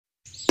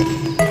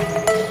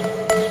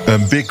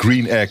Een Big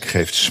Green Egg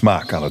geeft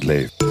smaak aan het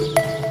leven.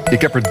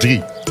 Ik heb er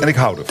 3 en ik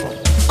hou ervan.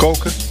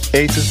 Koken,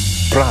 eten,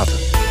 praten.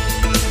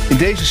 In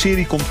deze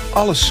serie komt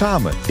alles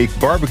samen. Ik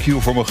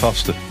barbecue voor mijn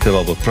gasten,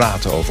 terwijl we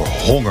praten over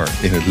honger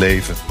in het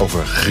leven,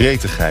 over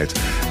gretigheid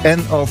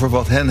en over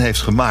wat hen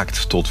heeft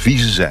gemaakt tot wie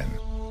ze zijn.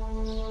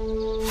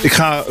 Ik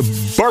ga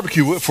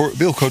barbecuen voor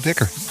Wilco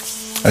Dekker.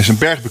 Hij is een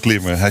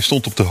bergbeklimmer. Hij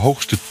stond op de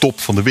hoogste top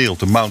van de wereld,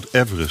 de Mount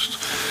Everest.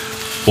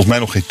 Volgens mij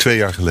nog geen 2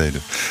 jaar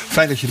geleden.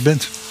 Fijn dat je er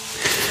bent.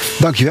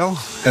 Dankjewel.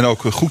 En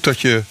ook goed dat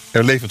je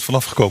er levend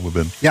vanaf gekomen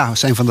bent. Ja, dat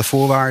zijn van de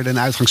voorwaarden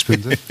en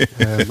uitgangspunten.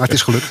 Maar het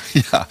is gelukt.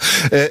 Ja,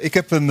 ik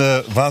heb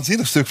een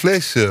waanzinnig stuk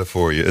vlees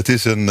voor je. Het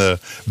is een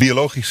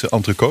biologische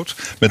entrecote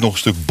met nog een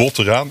stuk bot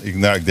eraan.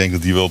 Ik denk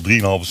dat die wel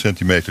 3,5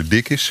 centimeter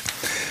dik is.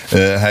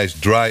 Hij is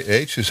dry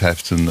aged, dus hij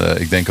heeft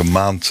een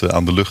maand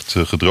aan de lucht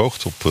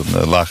gedroogd op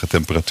een lage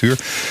temperatuur.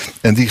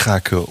 En die ga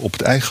ik op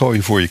het ei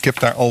gooien voor je. Ik heb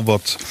daar al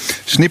wat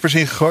snippers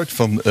in gegooid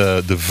van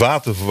de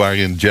vaten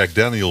waarin Jack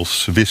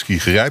Daniels whisky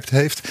gerijpt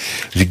heeft.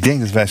 Dus ik denk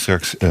dat wij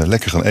straks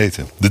lekker gaan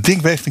eten. De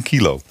ding weegt 1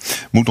 kilo.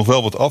 Moet nog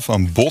wel wat af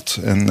aan bot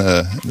en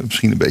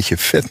misschien een beetje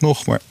vet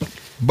nog, maar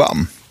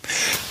bam.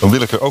 Dan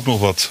wil ik er ook nog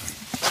wat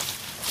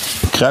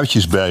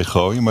kruidjes bij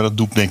gooien, maar dat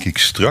doe ik denk ik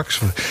straks.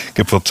 Ik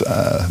heb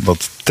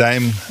wat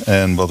tijm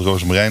en wat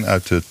rozemarijn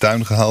uit de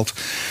tuin gehaald.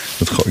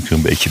 Dat gooi ik er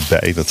een beetje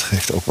bij. Dat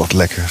geeft ook wat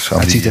lekkers.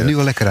 Het ziet er nu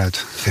wel lekker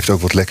uit. Geeft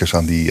ook wat lekkers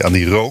aan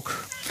die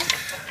rook.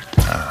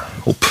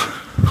 Hop.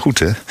 Goed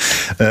hè.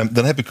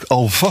 Dan heb ik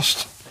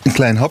alvast een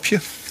klein hapje.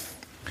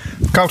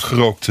 Koud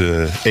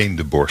gerookte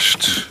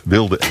eendenborst.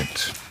 Wilde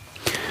eend.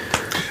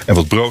 En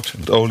wat brood,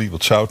 wat olie,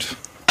 wat zout.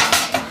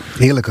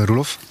 Heerlijke,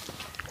 Roelof.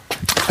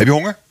 Heb je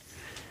honger?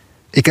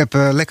 Ik heb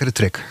lekkere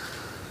trek.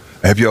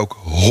 Heb je ook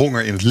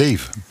honger in het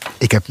leven?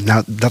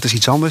 Dat is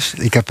iets anders.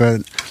 Ik heb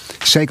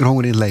zeker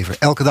honger in het leven.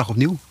 Elke dag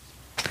opnieuw.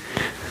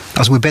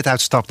 Als ik mijn bed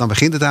uitstap, dan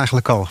begint het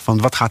eigenlijk al.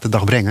 Van wat gaat de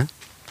dag brengen?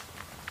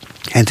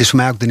 En het is voor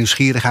mij ook de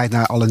nieuwsgierigheid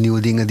naar alle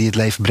nieuwe dingen die het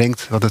leven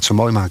brengt. Wat het zo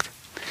mooi maakt.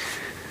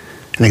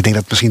 En ik denk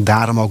dat misschien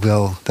daarom ook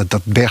wel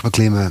dat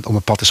bergbeklimmen op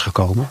mijn pad is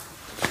gekomen.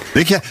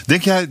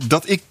 Denk jij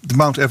dat ik de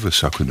Mount Everest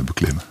zou kunnen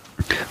beklimmen?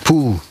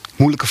 Poeh,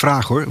 moeilijke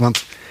vraag hoor.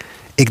 Want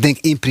ik denk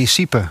in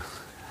principe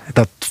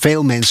dat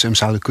veel mensen hem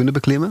zouden kunnen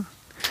beklimmen.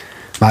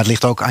 Maar het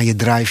ligt ook aan je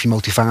drive, je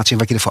motivatie en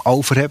wat je ervoor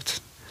over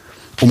hebt.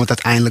 Om het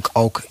uiteindelijk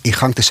ook in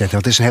gang te zetten.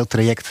 Want het is een heel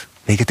traject.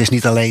 Weet je, het is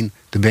niet alleen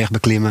de berg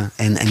beklimmen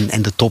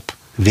en de top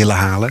willen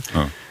halen.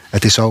 Oh.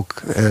 Het is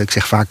ook, ik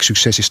zeg vaak,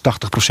 succes is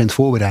 80%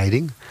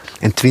 voorbereiding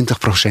en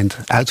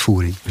 20%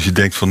 uitvoering. Dus je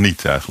denkt van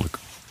niet eigenlijk?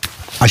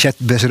 Als jij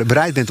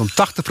bereid bent om 80%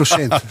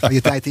 van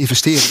je tijd te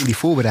investeren in die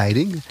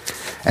voorbereiding.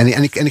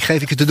 En ik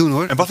geef je te doen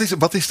hoor. En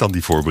wat is dan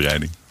die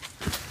voorbereiding?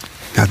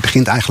 Ja, het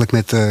begint eigenlijk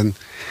met, laat ik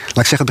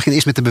zeggen, het begint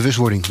eerst met de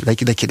bewustwording. Weet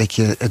je, dat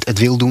je het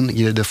wil doen,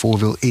 je ervoor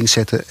wil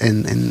inzetten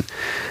en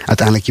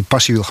uiteindelijk je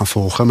passie wil gaan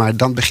volgen. Maar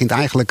dan begint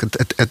eigenlijk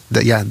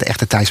de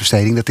echte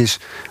tijdsbesteding. Dat is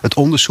het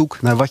onderzoek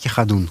naar wat je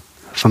gaat doen.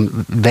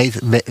 Van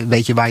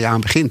weet je waar je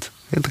aan begint?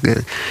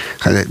 De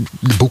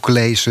boeken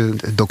lezen,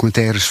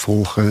 documentaires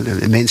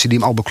volgen, mensen die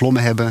hem al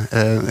beklommen hebben,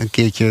 een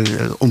keertje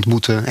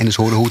ontmoeten en eens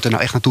horen hoe het er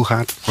nou echt naartoe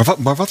gaat.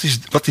 Maar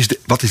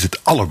wat is het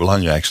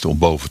allerbelangrijkste om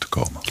boven te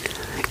komen?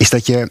 Is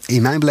dat je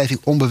in mijn beleving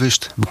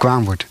onbewust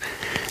bekwaam wordt.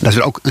 Dat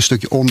is ook een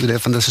stukje onderdeel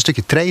van, dat is een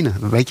stukje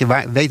trainen.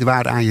 Weet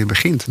waaraan je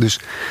begint. Dus,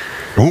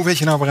 maar hoe weet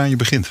je nou waaraan je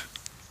begint?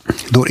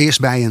 Door eerst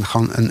bij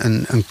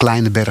een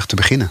kleine berg te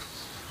beginnen.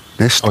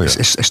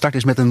 Start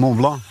eens met een Mont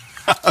Blanc.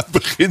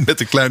 Begin met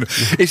een kleine.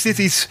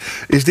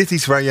 Is dit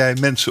iets waar jij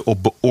mensen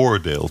op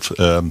beoordeelt?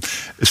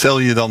 Stel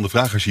je dan de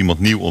vraag als je iemand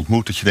nieuw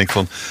ontmoet, dat je denkt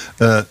van,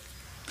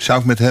 zou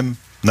ik met hem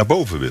naar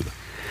boven willen?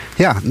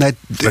 Ja, nee,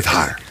 met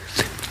haar.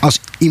 Als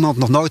iemand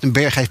nog nooit een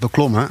berg heeft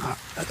beklommen,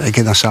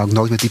 dan zou ik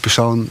nooit met die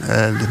persoon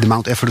de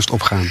Mount Everest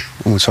opgaan.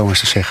 Om het zo maar eens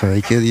te zeggen.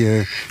 Weet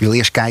je wil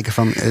eerst kijken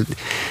van,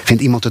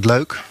 vindt iemand het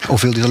leuk?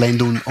 Of wil hij het alleen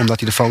doen omdat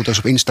hij de foto's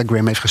op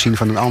Instagram heeft gezien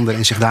van een ander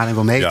en zich daarin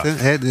wil meten?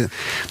 Ja.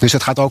 Dus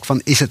dat gaat ook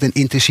van, is het een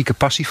intrinsieke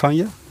passie van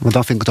je? Want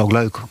dan vind ik het ook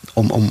leuk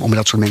om met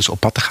dat soort mensen op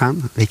pad te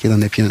gaan. Weet je,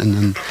 dan heb je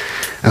een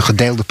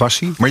gedeelde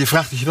passie. Maar je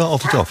vraagt het je wel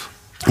altijd af.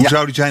 Hoe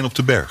zou die zijn op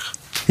de berg?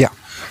 Ja.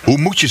 Hoe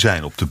moet je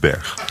zijn op de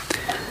berg?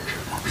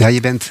 Ja, je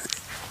bent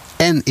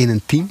en in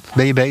een team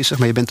ben je bezig,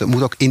 maar je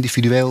moet ook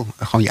individueel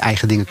gewoon je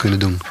eigen dingen kunnen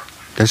doen.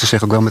 Dus ze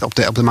zeggen ook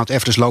wel, op de Mount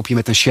Everest loop je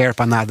met een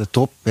Sherpa naar de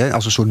top, met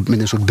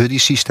een soort buddy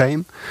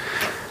systeem.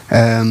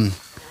 Maar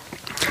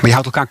je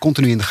houdt elkaar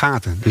continu in de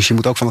gaten. Dus je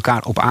moet ook van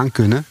elkaar op aan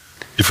kunnen.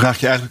 Je vraagt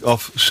je eigenlijk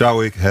af,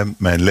 zou ik hem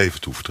mijn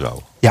leven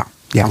toevertrouwen? Ja,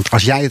 want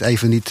als jij het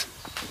even niet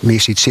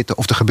meer ziet zitten,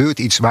 of er gebeurt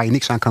iets waar je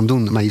niks aan kan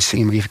doen, maar je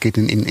verkeert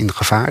in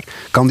gevaar,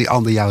 kan die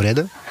ander jou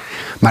redden.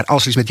 Maar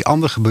als er iets met die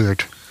ander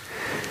gebeurt,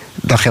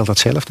 dan geldt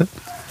datzelfde.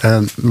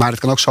 Maar het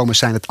kan ook zomaar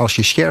zijn dat als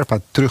je Sherpa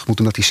terug moet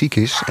omdat hij ziek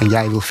is en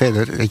jij wil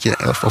verder, weet je,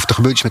 of er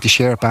gebeurt iets met die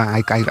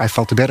Sherpa, hij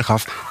valt de berg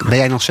af, ben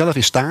jij nog zelf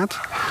in staat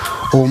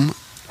om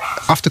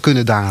af te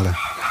kunnen dalen?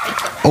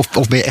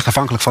 Of ben je echt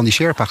afhankelijk van die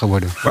Sherpa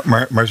geworden?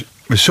 Maar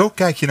zo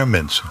kijk je naar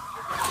mensen?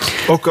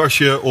 Ook als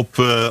je op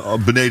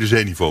beneden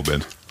zeeniveau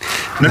bent?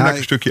 Neem maar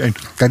een stukje 1.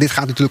 Kijk, dit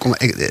gaat natuurlijk om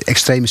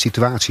extreme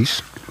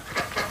situaties.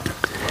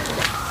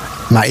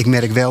 Maar ik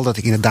merk wel dat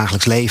ik in het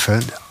dagelijks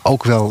leven,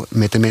 ook wel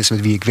met de mensen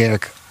met wie ik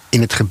werk,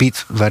 in het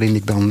gebied waarin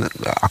ik dan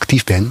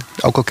actief ben,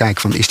 ook al kijk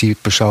van, is die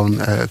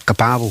persoon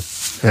capabel?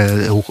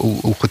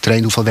 Hoe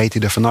getraind, hoeveel weet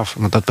hij er vanaf?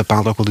 Want dat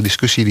bepaalt ook wel de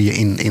discussie die je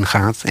in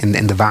gaat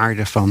en de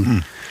waarde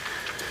van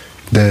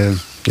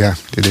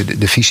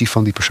de visie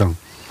van die persoon.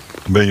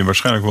 Dan ben je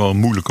waarschijnlijk wel een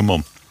moeilijke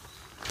man.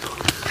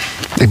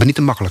 Ik ben niet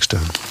de makkelijkste.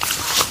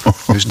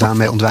 Dus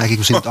daarmee ontwijk ik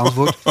misschien het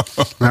antwoord.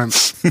 Maar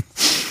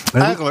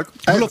Eigenlijk.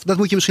 Dat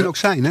moet je misschien ook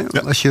zijn, hè? Ja.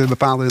 Als je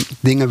bepaalde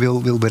dingen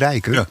wil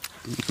bereiken. Ja.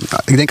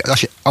 Ik denk,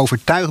 als je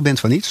overtuigd bent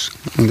van iets,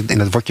 en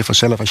dat word je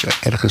vanzelf als je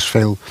ergens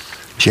veel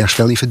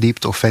in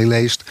verdiept of veel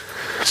leest,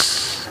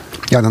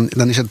 ja,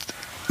 dan is het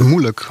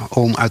moeilijk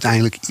om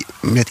uiteindelijk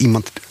met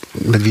iemand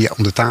met wie je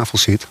om de tafel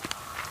zit,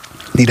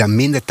 die daar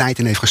minder tijd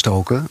in heeft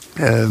gestoken,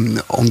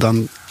 om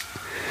dan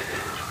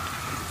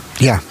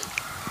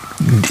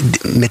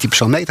met die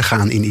persoon mee te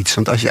gaan in iets.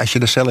 Want als je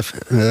er zelf,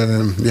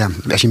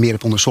 als je meer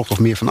hebt onderzocht of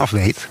meer van af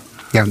weet,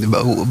 ja,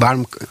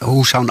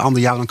 hoe zou een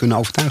ander jou dan kunnen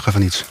overtuigen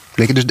van iets?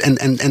 Weet je, dus,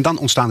 en dan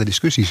ontstaan de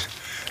discussies.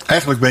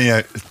 Eigenlijk ben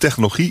jij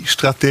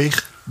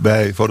technologiestrateeg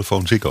bij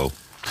Vodafone Ziggo.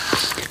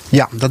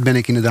 Ja, dat ben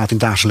ik inderdaad in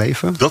het dagelijks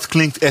leven. Dat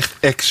klinkt echt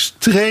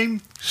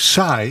extreem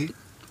saai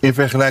in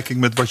vergelijking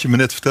met wat je me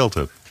net verteld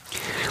hebt.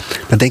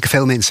 Dat denken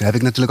veel mensen. Daar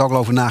heb ik natuurlijk ook al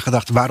over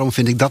nagedacht. Waarom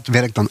vind ik dat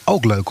werk dan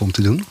ook leuk om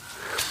te doen?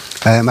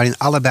 Maar in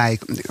allebei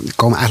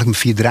komen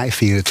eigenlijk mijn 4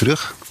 drijfveren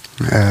terug.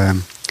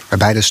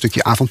 Waarbij er een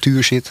stukje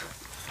avontuur zit.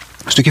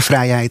 Een stukje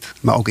vrijheid,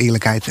 maar ook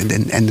eerlijkheid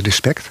en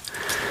respect.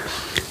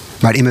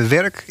 Maar in mijn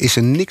werk is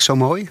er niks zo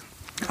mooi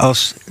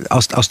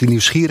als die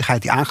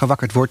nieuwsgierigheid die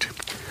aangewakkerd wordt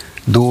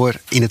door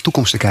in de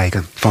toekomst te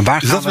kijken. Van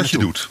waar Is gaan dat we wat je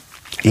naartoe? doet?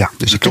 Ja,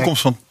 dus De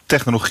toekomst van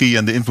technologie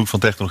en de invloed van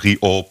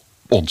technologie op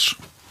ons.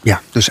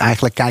 Ja, dus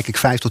eigenlijk kijk ik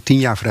 5 tot 10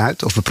 jaar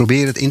vooruit. Of we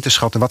proberen het in te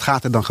schatten. Wat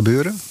gaat er dan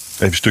gebeuren?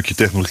 Even een stukje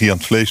technologie aan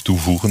het vlees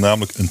toevoegen,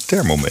 namelijk een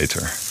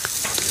thermometer.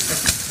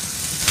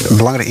 Een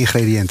belangrijk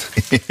ingrediënt.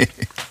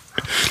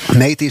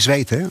 Meten is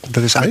weten. Hè?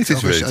 Dat is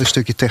eigenlijk Meten is ook een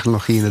stukje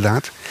technologie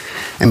inderdaad.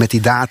 En met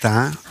die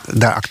data,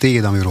 daar acteer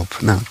je dan weer op.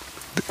 Nou,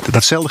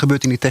 datzelfde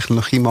gebeurt in die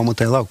technologie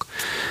momenteel ook.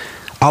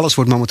 Alles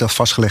wordt momenteel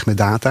vastgelegd met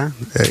data.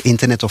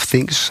 Internet of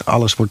Things.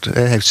 Alles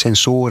heeft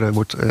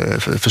sensoren,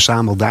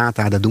 verzameld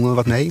data. Daar doen we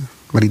wat mee.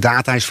 Maar die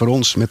data is voor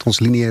ons, met ons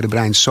lineaire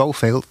brein,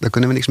 zoveel. Daar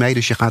kunnen we niks mee.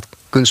 Dus je gaat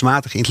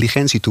kunstmatige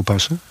intelligentie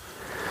toepassen.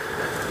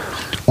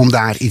 Om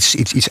daar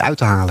iets uit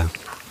te halen.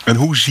 En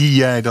hoe zie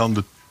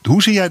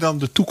jij dan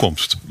de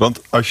toekomst? Want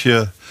als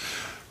je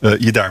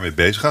je daarmee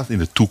bezig gaat, in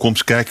de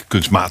toekomst kijken,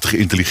 kunstmatige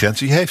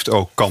intelligentie heeft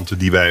ook kanten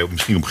die wij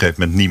misschien op een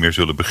gegeven moment niet meer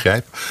zullen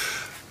begrijpen.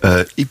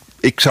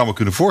 Ik zou me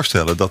kunnen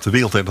voorstellen dat de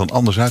wereld er dan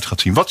anders uit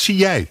gaat zien. Wat zie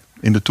jij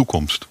in de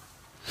toekomst?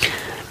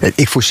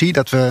 Ik voorzie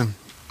dat we,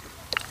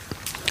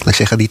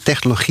 die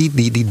technologie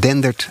die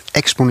dendert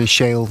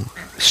exponentieel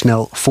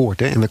snel voort.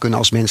 Hè? En we kunnen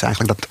als mensen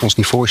eigenlijk dat ons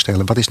niet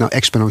voorstellen. Wat is nou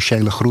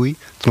exponentiële groei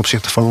ten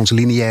opzichte van ons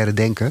lineaire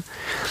denken?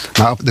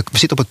 Maar we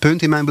zitten op het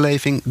punt in mijn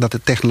beleving dat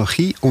de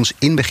technologie ons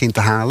in begint te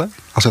halen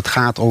als het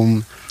gaat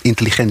om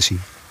intelligentie.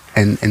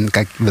 En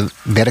kijk, we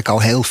werken al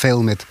heel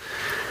veel met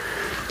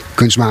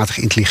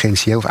kunstmatige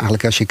intelligentie. Of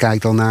eigenlijk als je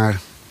kijkt al naar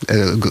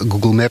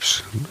Google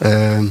Maps,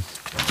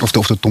 of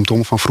de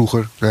TomTom van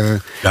vroeger.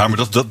 Ja, maar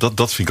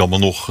dat vind ik allemaal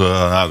nog,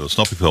 dat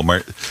snap ik wel.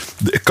 Maar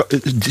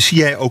zie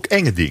jij ook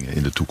enge dingen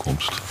in de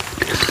toekomst?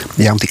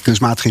 Ja, want die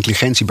kunstmatige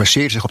intelligentie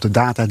baseert zich op de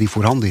data die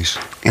voorhanden is.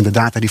 En de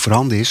data die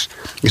voorhanden is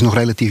nog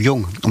relatief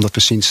jong. Omdat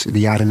we sinds de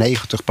jaren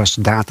 90 pas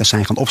data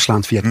zijn gaan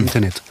opslaan via het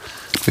internet.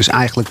 Dus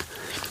eigenlijk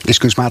is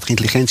kunstmatige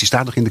intelligentie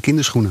staat nog in de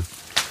kinderschoenen.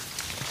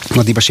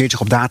 Want die baseert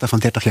zich op data van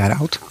 30 jaar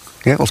oud.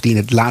 Ja, of die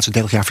in de laatste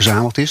 30 jaar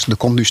verzameld is. Er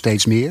komt nu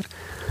steeds meer.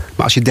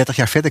 Maar als je 30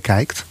 jaar verder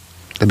kijkt,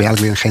 dan ben je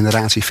eigenlijk weer een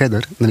generatie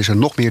verder. Dan is er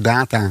nog meer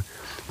data.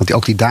 Want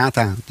ook die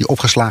data die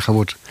opgeslagen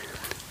wordt,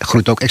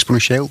 groeit ook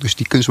exponentieel. Dus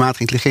die kunstmatige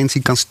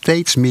intelligentie kan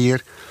steeds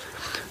meer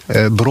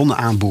bronnen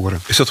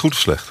aanboren. Is dat goed of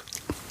slecht?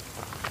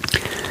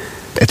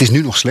 Het is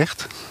nu nog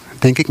slecht,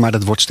 denk ik, maar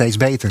dat wordt steeds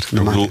beter.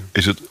 Ik bedoel,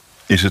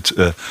 is het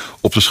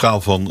op de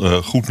schaal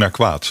van goed naar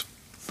kwaad?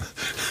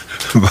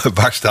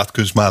 Waar staat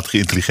kunstmatige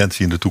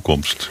intelligentie in de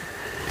toekomst?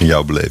 In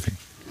jouw beleving?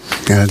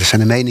 Er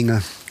zijn de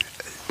meningen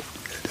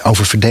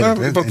over verdeeld.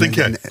 Nou, wat denk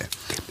jij?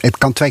 Het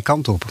kan twee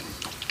kanten op.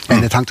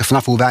 En het hangt er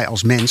vanaf hoe wij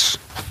als mens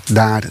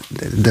daar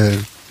de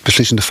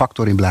beslissende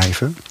factor in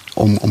blijven.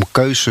 Om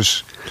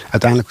keuzes.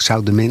 Uiteindelijk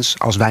zou de mens,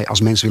 als wij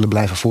als mens willen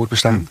blijven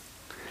voortbestaan,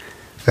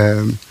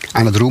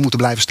 aan het roer moeten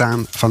blijven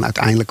staan van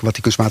uiteindelijk wat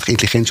die kunstmatige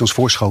intelligentie ons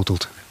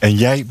voorschotelt. En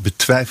jij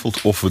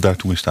betwijfelt of we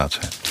daartoe in staat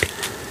zijn?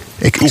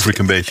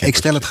 Ik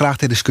stel het graag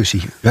ter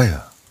discussie.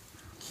 Ja.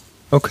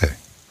 Oké. Ben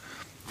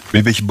je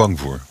een beetje bang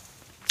voor?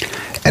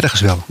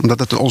 Ergens wel, omdat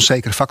het een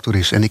onzekere factor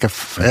is. En ik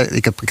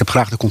heb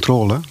graag de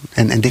controle.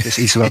 En dit is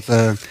iets wat...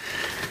 Ben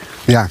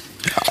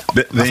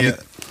je...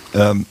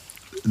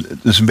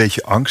 dus een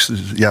beetje angst.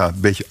 Ja, een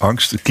beetje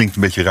angst. Het klinkt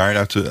een beetje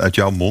raar uit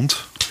jouw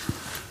mond.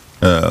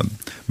 Ben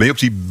je op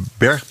die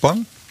berg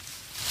bang?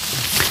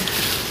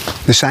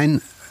 Er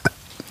zijn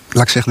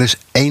laat ik zeggen, er is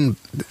één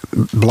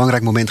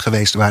belangrijk moment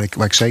geweest waar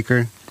ik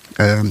zeker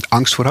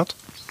angst voor had.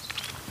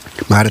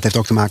 Maar dat heeft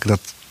ook te maken dat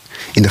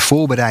in de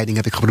voorbereiding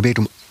heb ik geprobeerd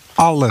om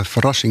alle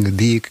verrassingen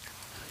die ik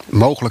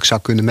mogelijk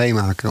zou kunnen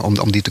meemaken,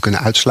 om die te kunnen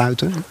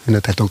uitsluiten. En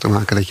dat heeft ook te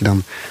maken dat je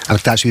dan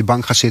eigenlijk thuis op je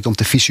bank gaat zitten om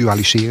te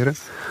visualiseren.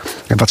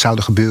 En wat zou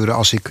er gebeuren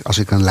als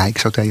ik een lijk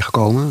zou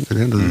tegenkomen?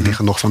 Er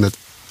liggen nog van de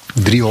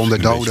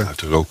 300 doden. Uit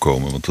de rook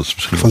komen, want dat is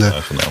misschien wel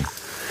aangenaam.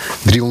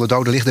 300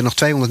 doden liggen er nog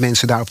 200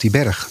 mensen daar op die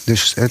berg.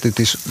 Dus het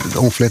is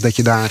onverlet dat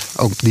je daar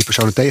ook die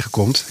personen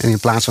tegenkomt. En in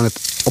plaats van het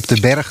op de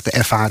berg te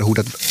ervaren hoe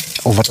dat,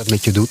 of wat dat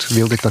met je doet,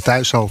 wilde ik dat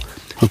thuis al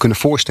kunnen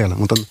voorstellen.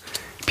 Want dan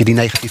heb je die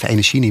negatieve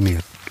energie niet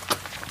meer.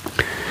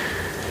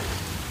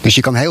 Dus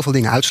je kan heel veel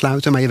dingen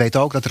uitsluiten, maar je weet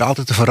ook dat er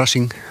altijd een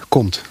verrassing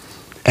komt.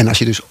 En als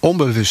je dus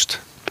onbewust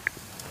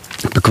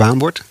bekwaam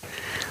wordt,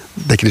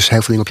 dat je dus heel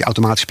veel dingen op je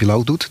automatische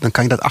piloot doet, dan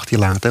kan je dat achter je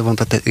laten. Want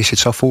dat is het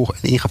zo voor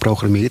en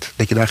ingeprogrammeerd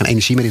dat je daar geen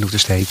energie meer in hoeft te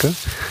steken.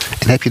 En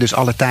dan heb je dus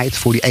alle tijd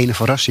voor die ene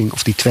verrassing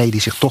of die twee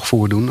die zich toch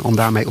voordoen, om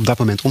daarmee op dat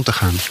moment om te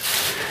gaan.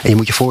 En je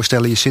moet je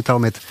voorstellen, je zit al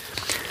met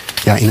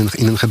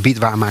in een gebied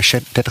waar maar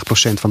 30%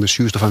 van de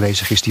zuurstof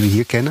aanwezig is die we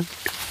hier kennen.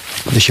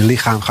 Dus je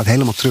lichaam gaat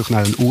helemaal terug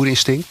naar een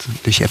oerinstinct.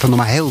 Dus je hebt dan nog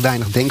maar heel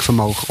weinig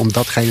denkvermogen om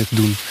datgene te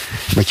doen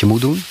wat je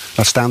moet doen.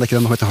 Laat staan dat je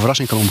dan nog met een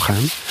verrassing kan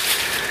omgaan.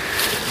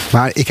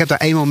 Maar ik heb daar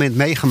één moment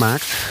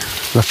meegemaakt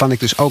waarvan ik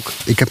dus ook,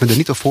 ik heb me er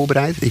niet op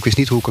voorbereid. Ik wist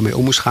niet hoe ik ermee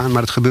om moest gaan,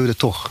 maar het gebeurde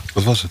toch.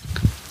 Wat was het?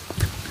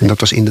 En dat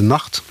was in de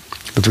nacht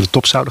dat we de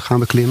top zouden gaan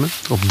beklimmen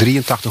op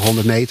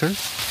 8300 meter.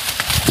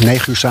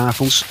 9 uur 's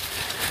avonds.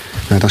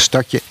 Nou, dan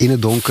start je in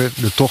het donker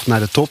de tocht naar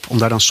de top om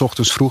daar dan 's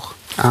ochtends vroeg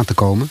aan te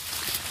komen.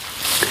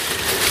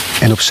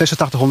 En op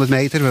 8600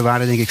 meter, we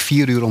waren denk ik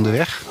 4 uur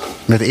onderweg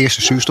met de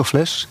eerste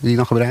zuurstoffles die je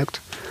dan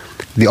gebruikt.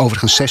 Die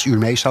overigens 6 uur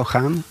mee zou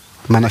gaan.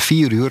 Maar na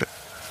 4 uur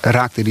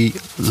raakte die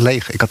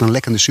leeg. Ik had een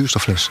lekkende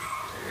zuurstoffles.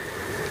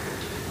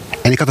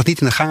 En ik had het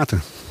niet in de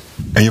gaten.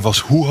 En je was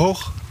hoe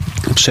hoog?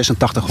 Op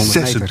 8600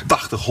 meter.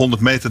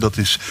 8600 meter, dat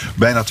is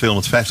bijna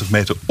 250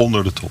 meter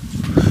onder de top.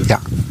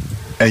 Ja.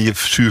 En je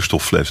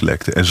zuurstoffles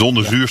lekte. En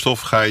zonder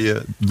zuurstof ga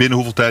je binnen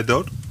hoeveel tijd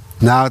dood?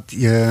 Nou,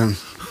 je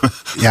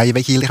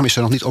weet je lichaam is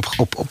er nog niet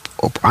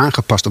op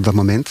aangepast op dat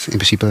moment. In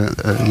principe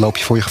loop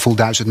je voor je gevoel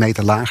 1000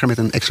 meter lager met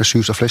een extra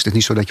zuurstoffles. Het is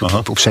niet zo dat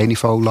je op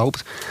zeeniveau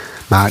loopt.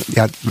 Maar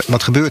ja,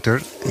 wat gebeurt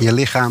er? Je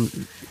lichaam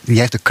die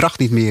heeft de kracht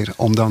niet meer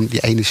om dan die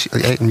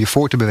energie, om je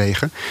voor te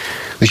bewegen.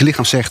 Dus je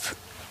lichaam zegt,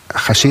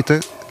 ga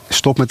zitten,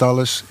 stop met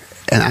alles.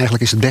 En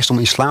eigenlijk is het best om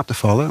in slaap te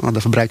vallen, want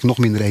dan verbruik je nog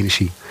minder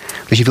energie.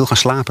 Dus je wil gaan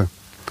slapen.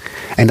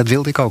 En dat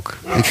wilde ik ook.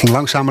 Ik ging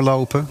langzamer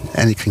lopen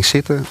en ik ging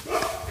zitten.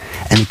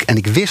 En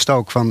ik wist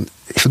ook van,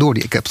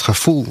 verdorie, ik heb het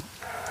gevoel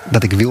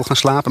dat ik wil gaan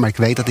slapen, maar ik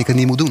weet dat ik het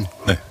niet moet doen.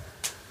 Nee.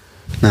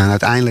 Nou, en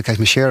uiteindelijk heeft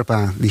mijn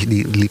Sherpa,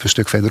 die liep een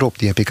stuk verderop,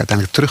 die heb ik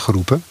uiteindelijk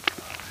teruggeroepen.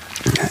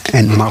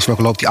 En normaal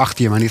gesproken loopt hij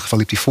achter je, maar in ieder geval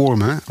liep hij voor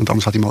me. Want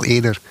anders had hij hem al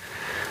eerder,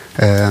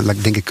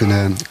 denk ik,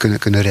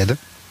 kunnen redden.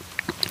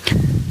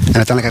 En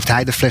uiteindelijk heeft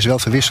hij de fles wel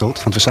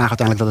verwisseld. Want we zagen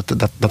uiteindelijk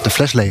dat de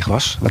fles leeg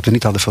was, wat we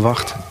niet hadden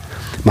verwacht.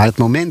 Maar het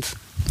moment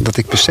dat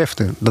ik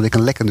besefte dat ik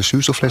een lekkende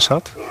zuurstoffles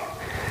had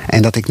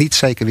en dat ik niet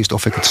zeker wist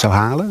of ik het zou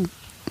halen,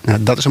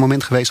 nou, dat is een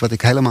moment geweest wat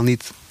ik helemaal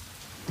niet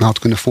had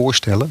kunnen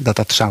voorstellen dat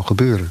dat zou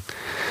gebeuren.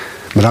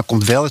 Maar dan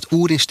komt wel het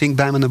oerinstinct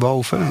bij me naar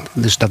boven.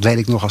 Dus dat weet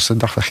ik nog als de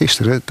dag van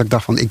gisteren. Dat ik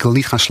dacht van, ik wil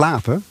niet gaan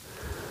slapen.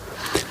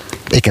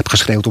 Ik heb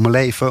geschreeuwd om mijn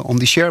leven om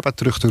die Sherpa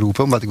terug te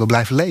roepen, omdat ik wil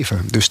blijven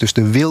leven. Dus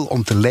de wil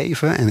om te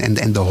leven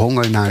en de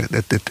honger naar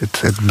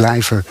het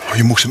blijven. Oh,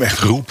 je moest hem echt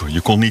roepen,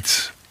 je kon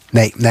niet.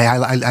 Nee,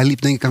 hij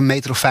liep denk ik 1,50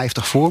 meter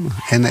voor me.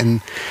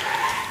 En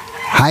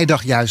hij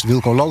dacht juist,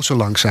 Wilco loopt zo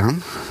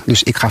langzaam.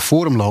 Dus ik ga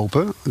voor hem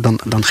lopen,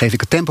 dan geef ik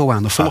het tempo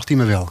aan, dan volgt hij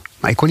me wel.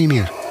 Maar ik kon niet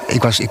meer.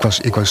 Ik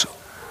was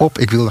op,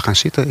 ik wilde gaan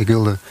zitten, ik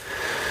wilde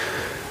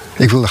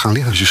gaan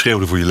liggen. Dus je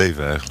schreeuwde voor je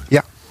leven eigenlijk?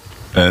 Ja.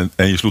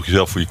 En je sloeg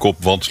jezelf voor je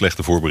kop, want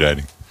slechte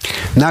voorbereiding.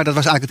 Nou, dat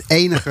was eigenlijk het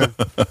enige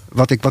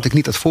wat ik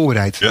niet had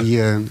voorbereid.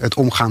 Ja? Het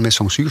omgaan met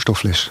zo'n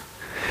zuurstoffles.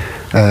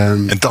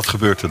 En dat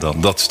gebeurt er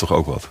dan, dat is toch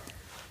ook wat?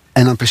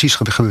 En dan precies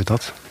gebeurt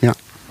dat, ja.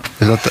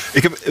 Dus dat,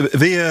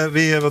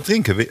 wil je wat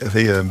drinken?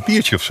 Wil je een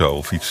biertje of zo?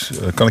 Of iets?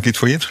 Kan ik iets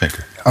voor je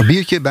inschenken? Een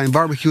biertje bij een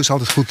barbecue is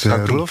altijd goed,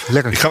 Roelof.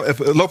 Lekker.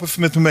 Loop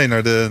even met me mee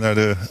naar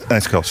de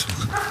ijskast.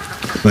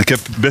 Want ik heb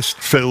best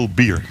veel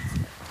bier.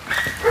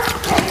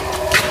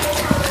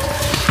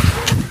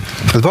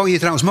 Het woon hier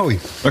trouwens mooi.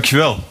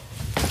 Dankjewel.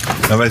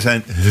 Nou, wij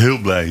zijn heel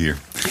blij hier.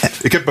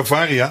 Ik heb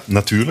Bavaria,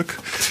 natuurlijk.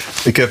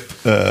 Ik heb...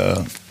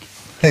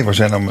 waar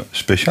zijn nou mijn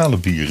speciale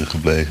bieren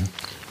gebleven?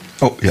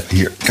 Oh, ja,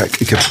 hier. Kijk,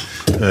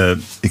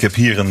 ik heb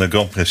hier een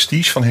Grand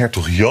Prestige van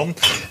Hertog Jan.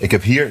 Ik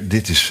heb hier,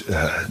 dit is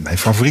mijn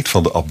favoriet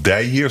van de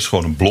abdij hier. Het is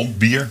gewoon een blond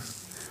bier.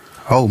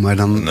 Oh, maar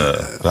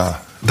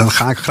dan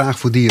ga ik graag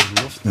voor dieren.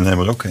 Neem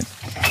er ook een.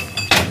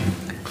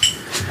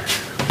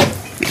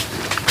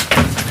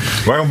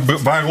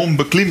 Waarom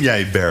beklim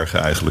jij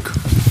bergen eigenlijk?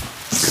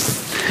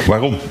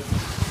 Waarom?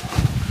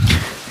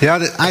 Ja,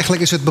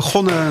 eigenlijk is het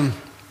begonnen.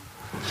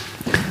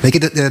 Weet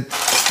je,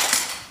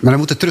 maar dan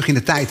moeten we terug in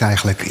de tijd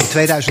eigenlijk. In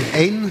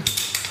 2001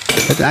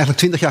 Eigenlijk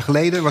 20 jaar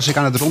geleden was ik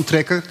aan het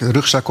rondtrekken.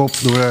 Rugzak op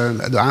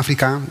door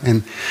Afrika.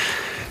 En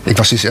ik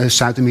was in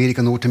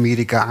Zuid-Amerika,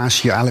 Noord-Amerika,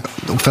 Azië. Eigenlijk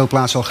op veel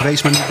plaatsen al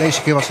geweest. Maar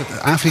deze keer was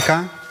het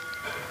Afrika,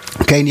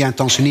 Kenia en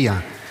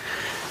Tanzania.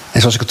 En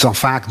zoals ik het dan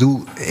vaak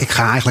doe, ik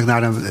ga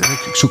eigenlijk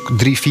ik zoek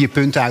 3-4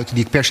 punten uit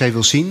die ik per se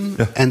wil zien.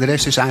 Ja. En de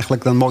rest is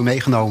eigenlijk dan mooi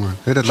meegenomen.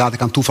 Dat laat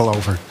ik aan toeval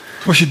over.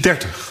 Was je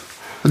 30?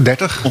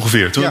 30.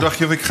 Ongeveer. Toen dacht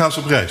je, ik ga eens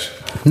op reis.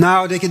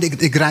 Nou,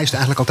 ik reisde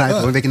eigenlijk altijd.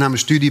 Hoor. Na mijn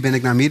studie ben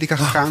ik naar Amerika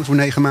gegaan voor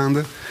 9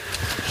 maanden.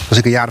 Was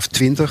ik een jaar of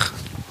 20.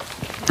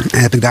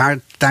 En heb ik daar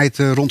tijd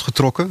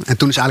rondgetrokken. En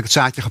toen is eigenlijk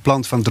het zaadje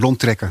geplant van het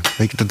rondtrekken.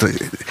 Weet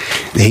je,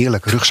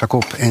 heerlijk, rugzak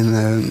op.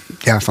 En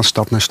van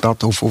stad naar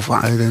stad of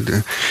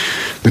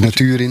de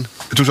natuur in.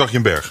 En toen zag je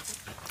een berg?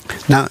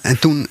 Nou, en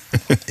toen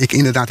ik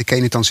inderdaad in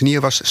Kenia en Tanzania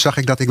was, zag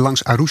ik dat ik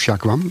langs Arusha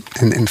kwam.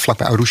 En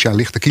vlakbij Arusha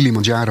ligt de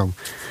Kilimanjaro.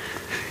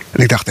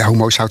 En ik dacht, hoe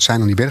mooi zou het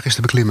zijn om die berg eens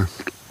te beklimmen.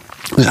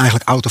 Dus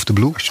eigenlijk out of the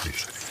blue.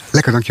 Alsjeblieft.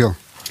 Lekker, dankjewel.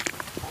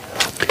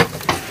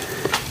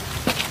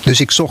 Dus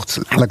ik zocht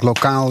eigenlijk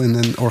lokaal in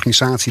een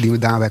organisatie die me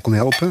daarbij kon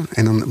helpen.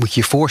 En dan moet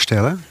je je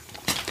voorstellen,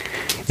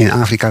 in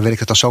Afrika werkt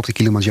het dan zo op de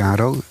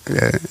Kilimanjaro.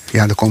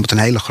 Er komt een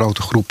hele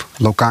grote groep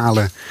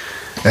lokale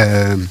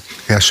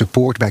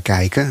support bij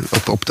kijken.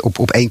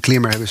 Op 1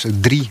 klimmer hebben ze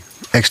 3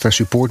 extra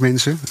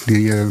supportmensen.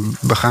 Die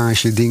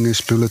bagage, dingen,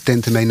 spullen,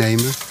 tenten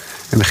meenemen.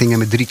 En we gingen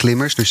met 3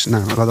 klimmers. Dus we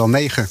hadden al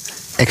 9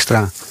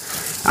 extra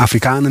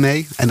Afrikanen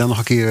mee. En dan nog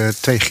een keer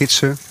 2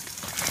 gidsen.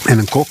 En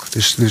een kok.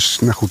 Dus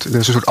nou goed,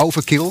 dat is een soort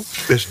overkill.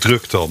 Best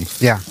druk dan.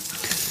 Ja.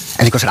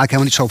 En ik was er eigenlijk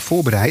helemaal niet zo op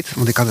voorbereid.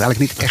 Want ik had het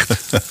eigenlijk niet echt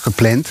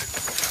gepland.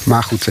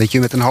 Maar goed, weet je,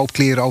 met een hoop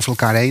kleren over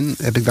elkaar heen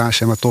heb ik daar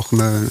toch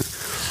mijn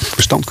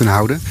stand kunnen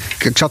houden.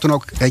 Ik zat toen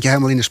ook, weet je,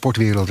 helemaal in de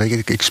sportwereld. Weet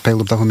je. Ik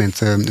speelde op dat moment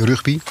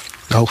rugby.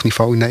 Hoog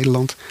niveau in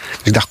Nederland. Dus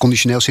ik dacht,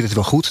 conditioneel zit het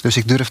wel goed. Dus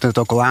ik durfde het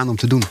ook al aan om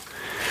te doen.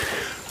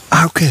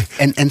 Oké.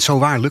 En zo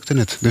waar lukte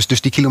het. Dus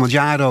die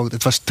Kilimanjaro,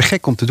 het was te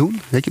gek om te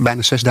doen. Weet je,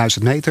 bijna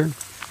 6000 meter.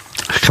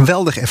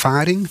 Geweldige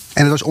ervaring.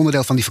 En het was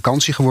onderdeel van die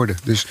vakantie geworden.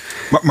 Dus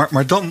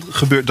Maar dan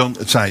gebeurt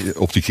het zei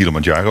op die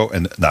Kilimanjaro.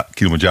 En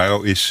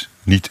Kilimanjaro is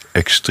niet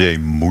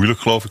extreem moeilijk,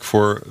 geloof ik,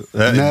 voor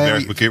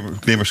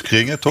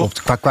bergbeklimmerskringen, toch?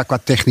 Qua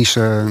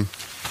technische.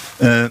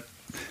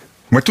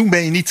 Maar toen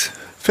ben je niet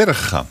verder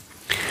gegaan.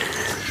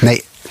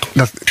 Nee.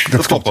 Dat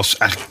klopt pas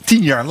eigenlijk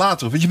 10 jaar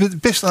later. Want je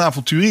bent best een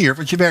avonturier.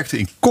 Want je werkte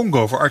in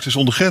Congo voor Artsen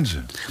zonder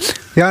Grenzen.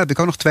 Ja, dat heb ik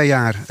ook nog 2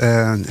 jaar.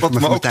 Wat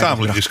me ook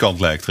tamelijk riskant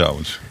lijkt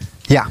trouwens.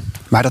 Ja,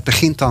 maar dat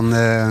begint dan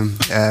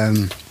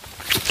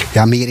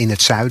meer in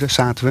het zuiden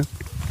zaten we.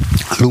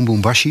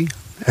 Lubumbashi,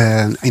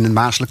 in een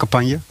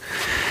Maasle-campagne.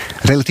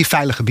 Relatief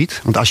veilig gebied.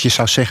 Want als je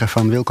zou zeggen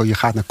van Wilco, je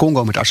gaat naar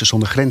Congo met Artsen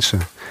zonder Grenzen.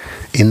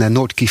 In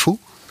Noord-Kivu,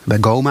 bij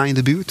Goma in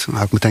de buurt. Dan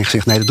had ik meteen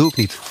gezegd, nee, dat doe ik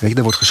niet. Weet je,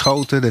 er wordt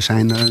geschoten, er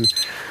zijn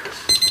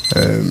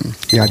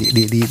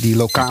die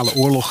lokale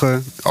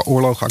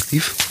oorlogen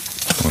actief.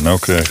 Nou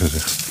krijgen ze.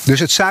 Dus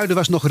het zuiden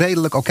was nog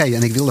redelijk oké.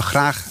 En ik wilde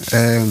graag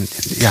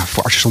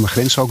voor Artsen zonder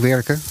Grenzen ook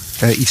werken.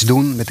 Iets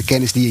doen met de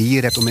kennis die je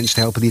hier hebt om mensen te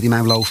helpen die het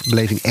in mijn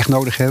beleving echt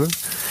nodig hebben.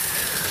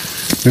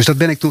 Dus dat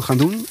ben ik toen gaan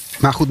doen.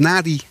 Maar goed,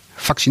 na die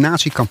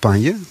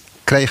vaccinatiecampagne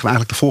kregen we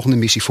eigenlijk de volgende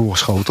missie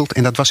voorgeschoteld.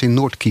 En dat was in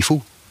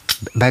Noord-Kivu,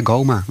 bij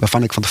Goma.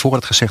 Waarvan ik van tevoren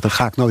had gezegd, dat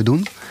ga ik nooit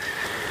doen.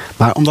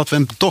 Maar omdat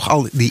we toch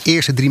al die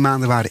eerste 3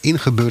 maanden waren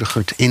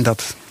ingeburgerd in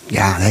dat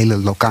hele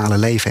lokale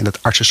leven en dat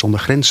Artsen zonder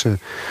Grenzen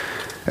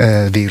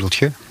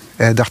wereldje,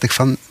 dacht ik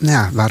van,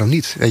 waarom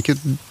niet? Weet je?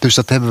 Dus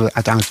dat hebben we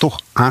uiteindelijk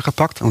toch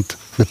aangepakt. Want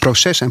de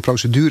processen en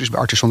procedures bij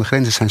Artsen zonder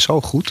Grenzen zijn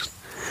zo goed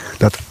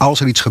dat als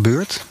er iets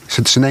gebeurt,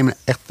 ze nemen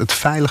echt het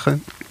veilige,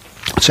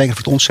 het zekere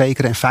voor het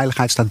onzekere, en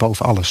veiligheid staat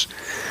boven alles.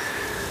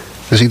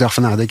 Dus ik dacht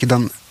van,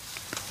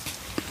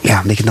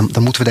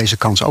 dan moeten we deze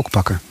kans ook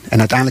pakken. En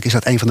uiteindelijk is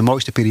dat een van de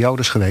mooiste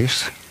periodes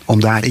geweest om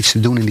daar iets te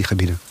doen in die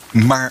gebieden.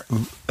 Maar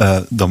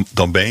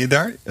dan ben je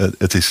daar.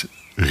 Het is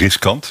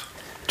riskant.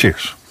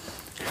 Cheers.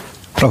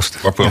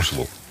 Proost. Waar proosten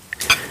we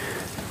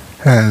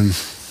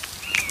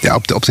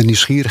op? Op de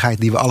nieuwsgierigheid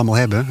die we allemaal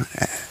hebben.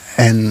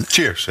 En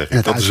cheers, zeg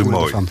ik. Dat is een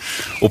mooi.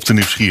 Op de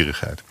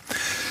nieuwsgierigheid.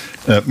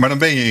 Maar dan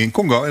ben je in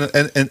Congo.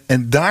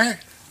 En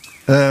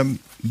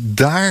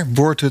daar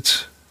wordt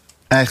het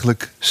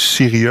eigenlijk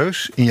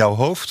serieus in jouw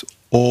hoofd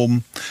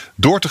om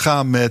door te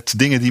gaan met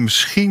dingen die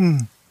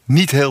misschien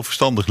niet heel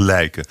verstandig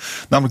lijken.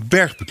 Namelijk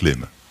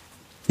bergbeklimmen.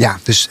 Ja,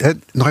 dus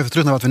nog even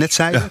terug naar wat we net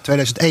zeiden.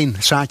 2001,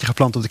 zaadje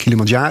geplant op de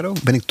Kilimanjaro.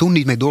 Ben ik toen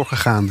niet mee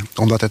doorgegaan,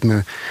 omdat het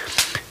me,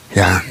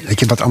 weet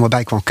je, wat allemaal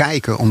bij kwam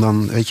kijken. Om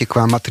dan, weet je,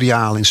 qua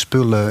materiaal en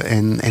spullen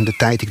en de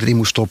tijd die ik erin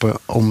moest stoppen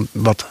om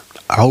wat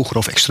hogere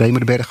of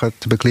extremere bergen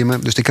te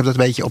beklimmen. Dus ik heb dat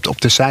een beetje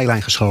op de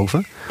zijlijn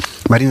geschoven.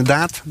 Maar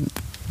inderdaad,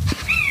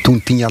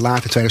 toen 10 jaar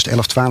later,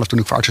 2011, 12, toen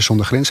ik voor Artsen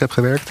zonder Grenzen heb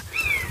gewerkt.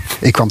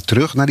 Ik kwam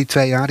terug na die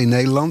 2 jaar in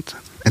Nederland.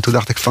 En toen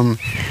dacht ik van,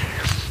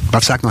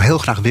 wat zou ik nou heel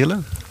graag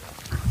willen?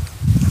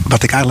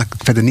 Wat ik eigenlijk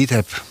verder niet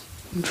heb,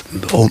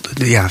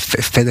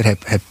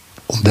 heb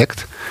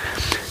ontdekt.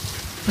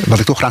 Wat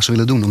ik toch graag zou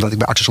willen doen. Omdat ik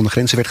bij Artsen zonder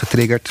Grenzen werd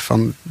getriggerd.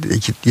 Van,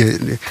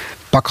 je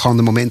pak gewoon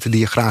de momenten die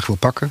je graag wil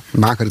pakken.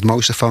 Maak er het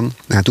mooiste van.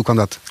 Nou, toen kwam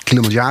dat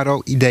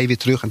Kilimanjaro-idee weer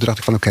terug. En toen dacht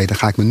ik van oké, dan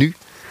ga ik me nu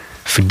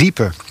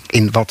verdiepen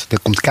in wat er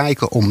komt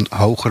kijken om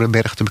hogere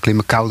bergen te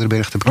beklimmen, koudere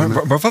bergen te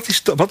beklimmen. Maar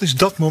wat is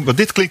dat moment? Want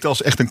dit klinkt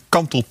als echt een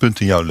kantelpunt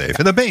in jouw leven.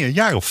 En dan ben je een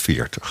jaar of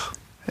 40.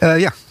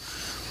 Ja.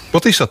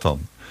 Wat is dat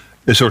dan?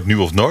 Een soort nu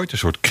of nooit? Een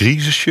soort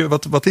crisisje?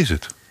 Wat is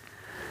het?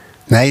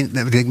 Nee,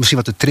 misschien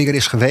wat de trigger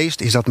is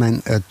geweest, is dat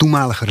mijn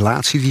toenmalige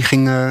relatie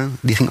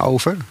die ging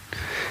over.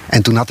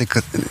 En toen had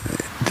ik,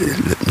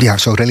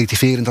 zo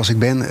relativerend als ik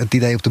ben, het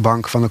idee op de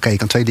bank van oké, ik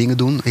kan 2 dingen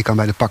doen. Ik kan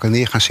bij de pakken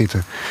neer gaan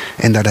zitten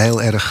en daar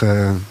heel erg,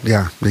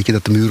 weet je,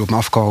 dat de muren op me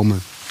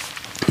afkomen,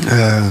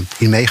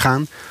 in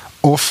meegaan.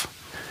 Of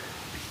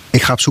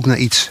ik ga op zoek naar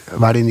iets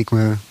waarin ik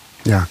mijn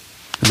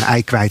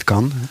ei kwijt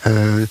kan.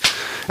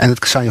 En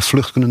het zou je een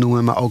vlucht kunnen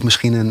noemen, maar ook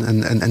misschien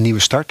een nieuwe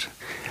start.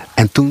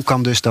 En toen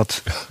kwam dus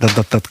dat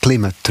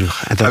klimmen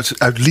terug. En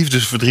Uit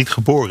liefdesverdriet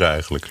geboren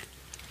eigenlijk?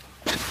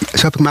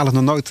 Zo heb ik me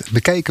eigenlijk nog nooit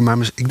bekeken. Maar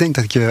ik denk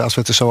dat als we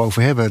het er zo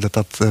over hebben,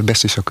 dat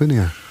best eens zou kunnen,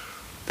 ja.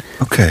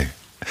 Oké.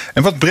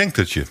 En wat brengt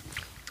het je,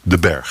 de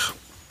berg?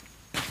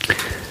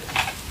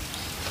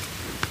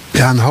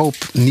 Ja, een hoop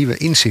nieuwe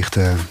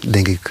inzichten,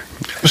 denk ik.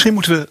 Misschien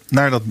moeten we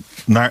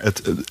naar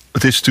het...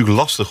 Het is natuurlijk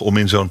lastig om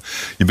in zo'n...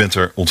 Je bent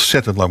er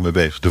ontzettend lang mee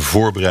bezig. De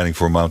voorbereiding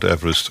voor Mount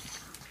Everest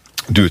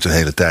duurt een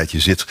hele tijd. Je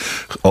zit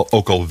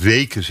ook al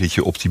weken zit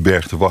je op die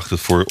berg te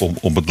wachten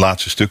om het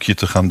laatste stukje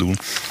te gaan doen.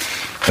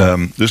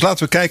 Dus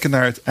laten we kijken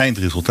naar het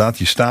eindresultaat.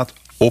 Je staat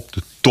op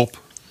de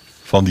top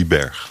van die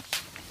berg.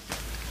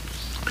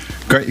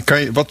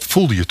 Wat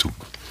voelde je toen?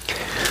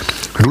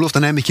 Roelof,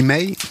 dan neem ik je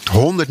mee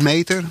 100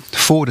 meter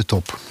voor de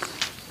top.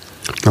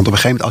 Want op een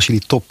gegeven moment als je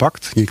die top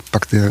pakt, je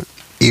pakt de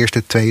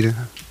eerste, tweede,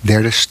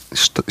 derde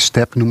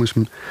step noemen ze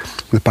hem.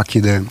 Dan pak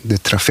je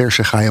de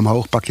traverse, ga je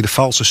omhoog, pak je de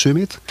valse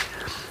summit.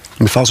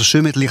 En de valse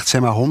summit ligt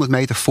zeg maar 100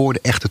 meter voor de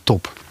echte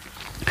top.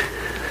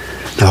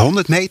 De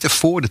 100 meter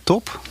voor de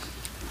top,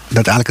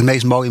 dat is eigenlijk het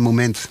meest mooie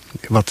moment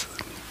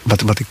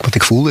wat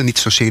ik voelde. Niet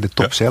zozeer de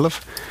top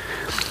zelf.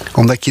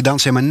 Omdat je dan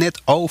zeg maar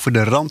net over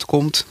de rand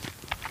komt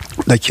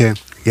dat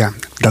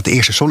de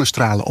eerste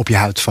zonnestralen op je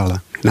huid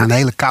vallen. Na een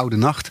hele koude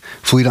nacht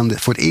voel je dan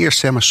voor het eerst,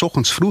 zeg maar, 's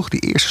ochtends vroeg die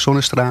eerste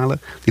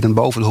zonnestralen die dan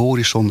boven de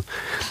horizon,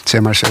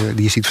 zeg maar,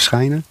 die je ziet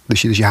verschijnen.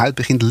 Dus je huid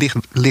begint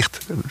licht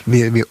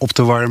weer op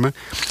te warmen.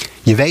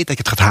 Je weet dat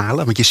je het gaat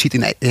halen, want je ziet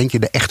in één keer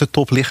de echte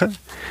top liggen.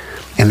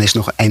 En er is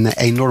nog een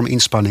enorme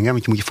inspanning. Hè?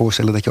 Want je moet je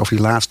voorstellen dat je over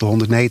die laatste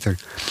 100 meter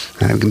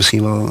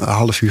misschien wel een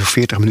half uur of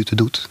 40 minuten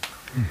doet.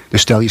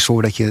 Dus stel je eens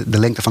voor dat je de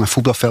lengte van een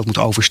voetbalveld moet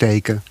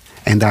oversteken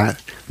en daar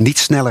niet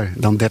sneller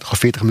dan 30 of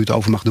 40 minuten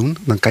over mag doen.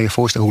 Dan kan je je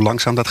voorstellen hoe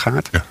langzaam dat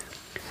gaat. Ja.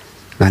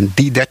 Nou,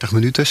 die 30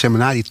 minuten, zeg maar,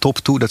 naar die top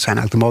toe, dat zijn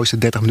eigenlijk de mooiste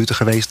 30 minuten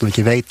geweest. Want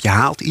je weet, je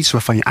haalt iets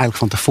waarvan je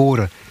eigenlijk van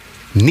tevoren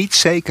niet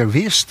zeker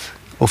wist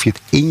of je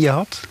het in je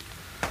had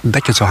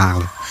dat je het zou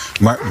halen.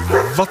 Maar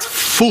wat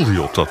voelde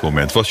je op dat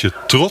moment? Was je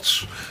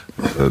trots?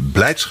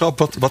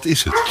 Blijdschap? Wat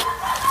is het?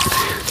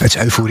 Het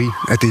is euforie.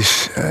 Het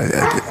is...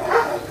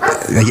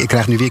 ik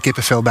krijg nu weer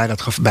kippenvel bij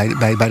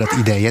dat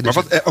idee. Hè. Dus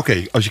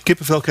maar als je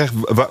kippenvel krijgt,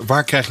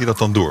 waar krijg je dat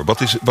dan door?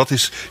 Wat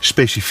is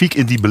specifiek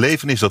in die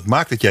belevenis dat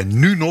maakt dat jij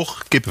nu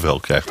nog kippenvel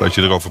krijgt als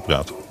je erover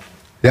praat?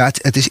 Ja,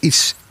 het is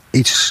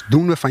iets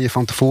doen waarvan je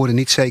van tevoren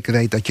niet zeker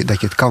weet dat je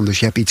het kan. Dus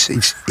je hebt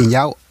iets in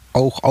jouw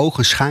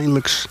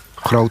ogenschijnlijks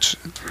groots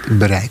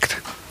bereikt.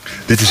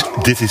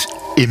 Dit is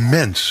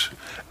immens.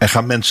 En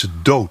gaan mensen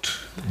dood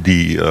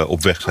die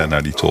op weg zijn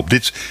naar die top?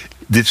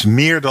 Dit is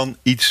meer dan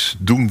iets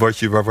doen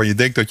waarvan je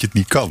denkt dat je het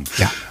niet kan.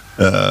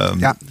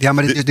 Ja,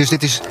 maar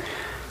dit is...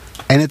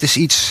 En het is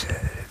iets...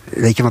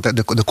 Weet je, want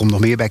er komt nog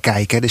meer bij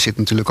kijken. Hè. Er zit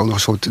natuurlijk ook nog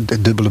een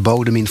soort dubbele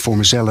bodem in voor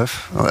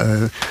mezelf.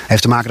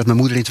 Heeft te maken dat mijn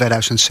moeder in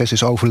 2006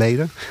 is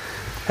overleden.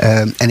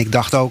 En ik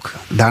dacht ook...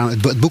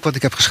 Het boek wat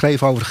ik heb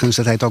geschreven overigens,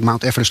 dat heet ook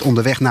Mount Everest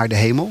onderweg naar de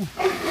hemel.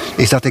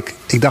 Is dat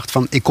ik dacht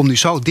van, ik kom nu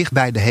zo dicht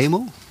bij de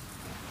hemel.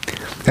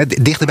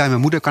 Dichter bij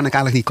mijn moeder kan ik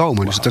eigenlijk niet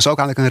komen. Dus het was ook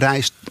eigenlijk een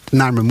reis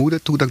naar mijn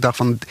moeder toe. Dat ik dacht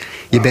van,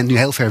 je bent nu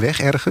heel ver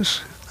weg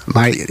ergens.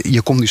 Maar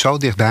je komt nu zo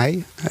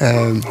dichtbij.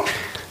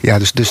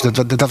 Dus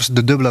dat was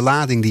de dubbele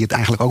lading die het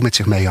eigenlijk ook met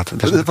zich mee had.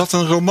 Wat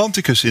een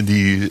romanticus in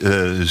die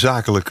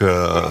zakelijke,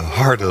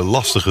 harde,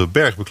 lastige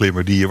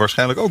bergbeklimmer die je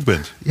waarschijnlijk ook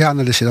bent. Ja,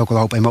 er zit ook wel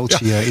een hoop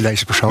emotie in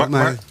deze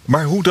persoon.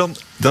 Maar hoe dan?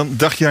 Dan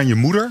dacht je aan je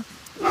moeder?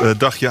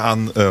 Dacht je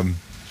aan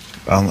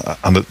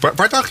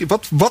waar dacht je?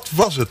 Wat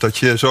was het dat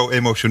je zo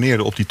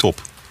emotioneerde op die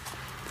top?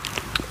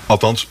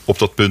 Althans, op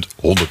dat punt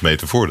 100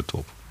 meter voor de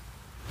top.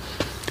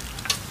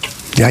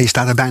 Ja, je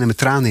staat er bijna met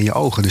tranen in je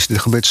ogen. Dus er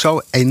gebeurt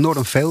zo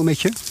enorm veel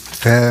met je.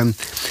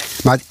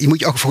 Maar je moet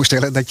je ook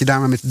voorstellen dat je daar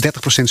maar met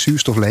 30%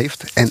 zuurstof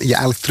leeft. En je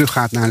eigenlijk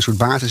teruggaat naar een soort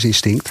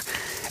basisinstinct.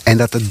 En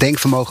dat het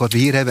denkvermogen wat we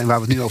hier hebben en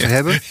waar we het nu over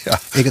hebben, ik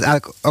het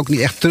eigenlijk ook niet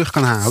echt terug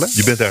kan halen.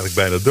 Je bent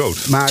eigenlijk bijna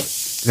dood. Maar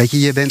weet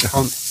je bent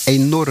gewoon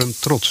enorm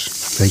trots.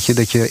 Weet je,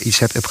 dat je iets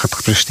hebt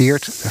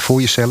gepresteerd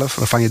voor jezelf,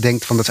 waarvan je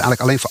denkt van dat is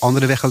eigenlijk alleen voor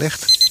anderen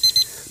weggelegd.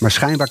 Maar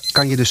schijnbaar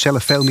kan je dus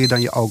zelf veel meer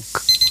dan je ook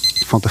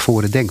van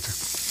tevoren denkt.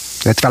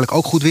 Terwijl ik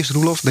ook goed wist,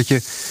 Roelof, dat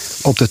je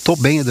op de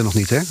top ben je er nog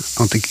niet. Hè?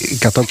 Want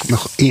ik had ook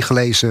nog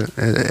ingelezen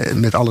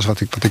met alles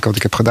wat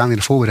ik heb gedaan in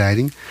de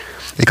voorbereiding.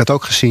 Ik had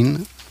ook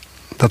gezien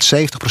dat 70%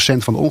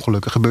 van de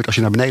ongelukken gebeurt als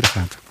je naar beneden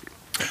gaat.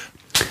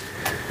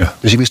 Ja.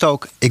 Dus ik wist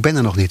ook, ik ben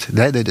er nog niet.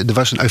 Er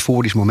was een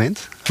euforisch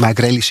moment. Maar ik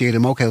realiseerde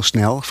me ook heel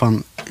snel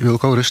van, je wil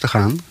ook wel rustig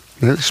aan.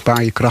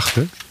 Spaar je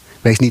krachten.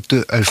 Wees niet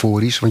te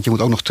euforisch, want je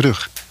moet ook nog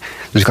terug.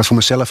 Dus ik had voor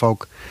mezelf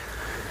ook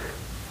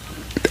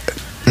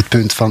het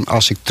punt van,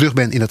 als ik terug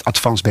ben in het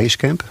Advanced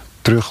Basecamp,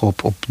 terug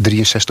op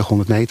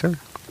 6300 meter,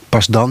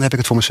 pas dan heb ik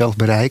het voor mezelf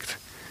bereikt.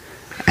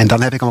 En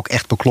dan heb ik hem ook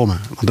echt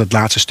beklommen. Want dat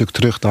laatste stuk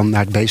terug dan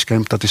naar het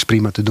Basecamp, dat is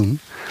prima te doen.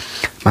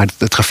 Maar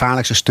het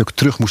gevaarlijkste stuk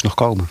terug moest nog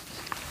komen.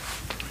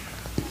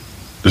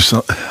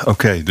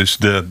 Dus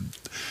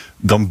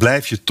dan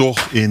blijf je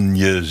toch in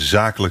je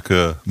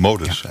zakelijke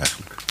modus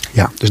eigenlijk.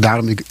 Ja, dus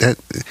daarom,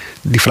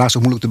 die vraag is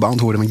ook moeilijk te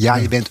beantwoorden.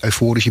 Want je bent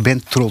euforisch, je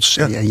bent trots.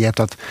 Ja. En je hebt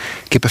dat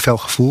kippenvel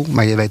gevoel.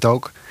 Maar je weet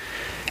ook,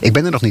 ik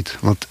ben er nog niet.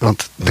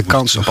 Want de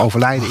kans op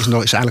overlijden is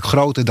eigenlijk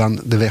groter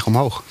dan de weg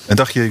omhoog. En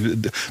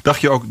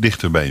dacht je ook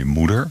dichter bij je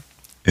moeder?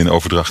 In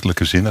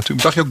overdrachtelijke zin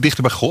natuurlijk. Dacht je ook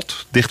dichter bij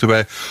God? Dichter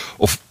bij,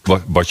 of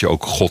wat je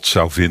ook God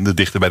zou vinden?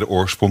 Dichter bij de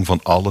oorsprong van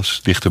alles?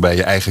 Dichter bij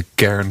je eigen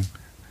kern?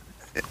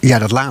 Ja,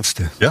 dat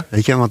laatste. Ja?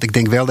 Weet je, want ik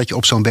denk wel dat je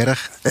op zo'n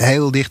berg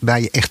heel dicht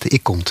bij je echte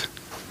ik komt.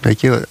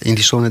 Weet je, in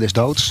die zone des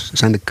doods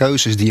zijn de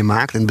keuzes die je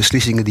maakt en de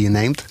beslissingen die je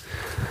neemt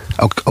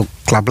ook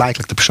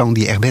klaarblijkelijk de persoon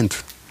die je echt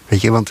bent.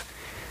 Weet je, want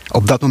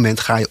op dat moment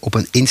ga je op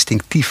een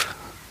instinctief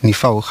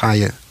niveau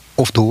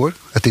of door.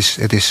 Het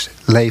is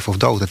leven of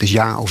dood. Het is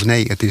ja of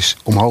nee. Het is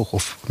omhoog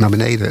of naar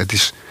beneden. Het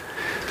is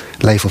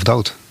leven of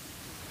dood.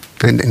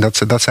 En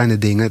dat zijn de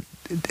dingen.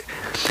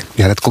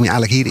 Ja, dat kom je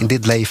eigenlijk hier in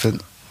dit leven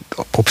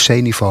op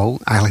zeeniveau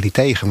eigenlijk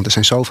niet tegen. Want er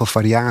zijn zoveel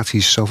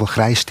variaties, zoveel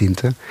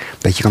grijstinten,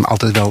 dat je kan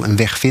altijd wel een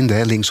weg vinden,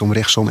 hè, linksom,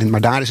 rechtsom.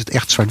 Maar daar is het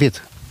echt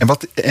zwart-wit.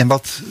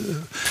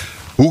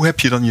 Hoe heb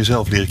je dan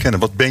jezelf leren kennen?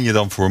 Wat ben je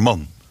dan voor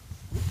man?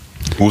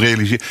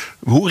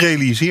 Hoe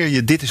realiseer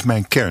je, dit is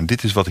mijn kern,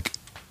 dit is wat ik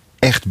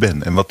echt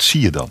ben. En wat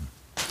zie je dan?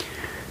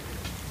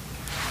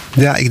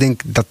 Ja, ik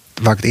denk dat,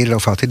 waar ik het eerder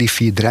over had, hè, die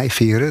 4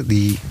 drijfveren,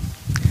 die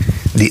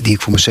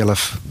ik voor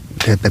mezelf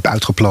heb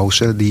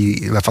uitgeplozen,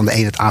 waarvan de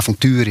een het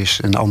avontuur is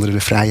en de andere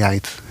de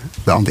vrijheid,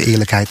 de andere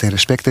eerlijkheid en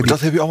respect. Maar dat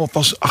heb je allemaal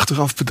pas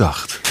achteraf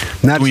bedacht.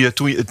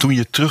 Toen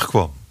je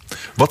terugkwam.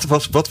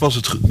 Wat was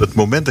het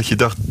moment dat je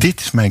dacht, dit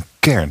is mijn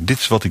kern, dit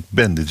is wat ik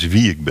ben, dit is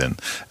wie ik ben.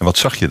 En wat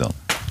zag je dan?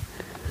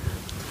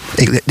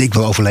 Ik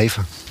wil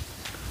overleven.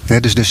 Ja,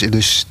 het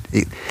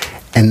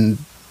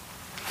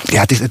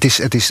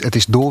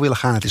is door willen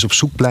gaan, het is op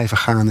zoek blijven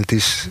gaan, het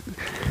is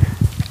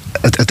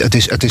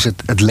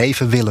het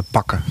leven willen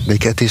pakken.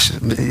 Weet je, het is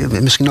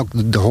misschien ook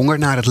de honger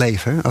naar het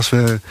leven. Hè? Als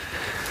we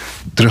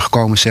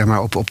terugkomen, zeg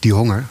maar, op die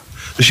honger.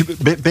 Dus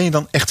ben je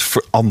dan echt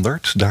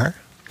veranderd daar?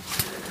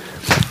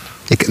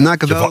 Je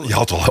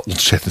had al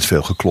ontzettend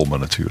veel geklommen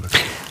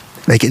natuurlijk.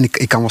 Weet je, en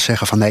ik kan wel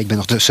zeggen van nee, ik ben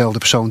nog dezelfde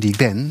persoon die ik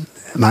ben.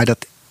 Maar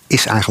dat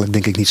is eigenlijk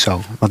denk ik niet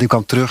zo. Want ik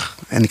kwam terug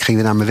en ik ging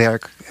weer naar mijn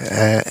werk.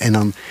 En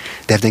dan,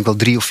 dat heeft denk ik wel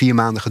 3 of 4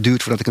 maanden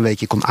geduurd voordat ik een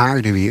beetje kon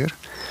aarden weer.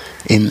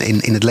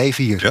 In het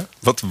leven hier. Ja?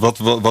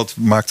 Wat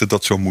maakte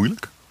dat zo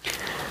moeilijk?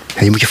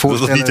 Ja, je moet je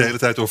voorstellen dat het niet de hele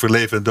tijd over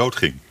leven en dood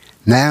ging.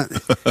 Nou,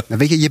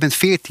 weet je bent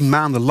 14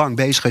 maanden lang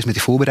bezig geweest met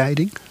die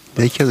voorbereiding.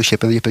 Weet je? Dus je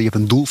hebt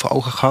een doel voor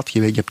ogen gehad.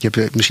 Je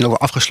hebt misschien ook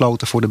wel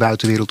afgesloten voor de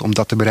buitenwereld om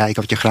dat te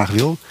bereiken wat je graag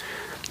wil.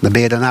 Dan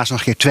ben je daarnaast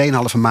nog een keer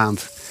 2,5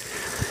 maand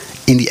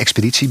in die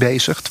expeditie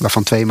bezig.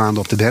 Waarvan 2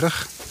 maanden op de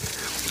berg.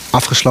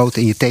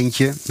 Afgesloten in je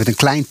tentje met een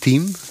klein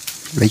team.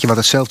 Weet je, wat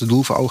hetzelfde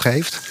doel voor ogen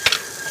heeft.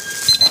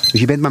 Dus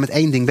je bent maar met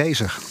 1 ding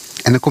bezig.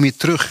 En dan kom je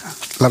terug,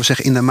 laten we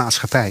zeggen, in de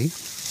maatschappij.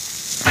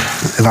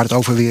 Waar het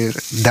over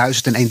weer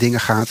 1001 dingen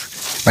gaat.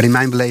 Waar in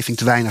mijn beleving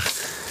te weinig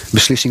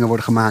beslissingen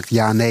worden gemaakt.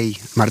 Ja, nee.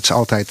 Maar het is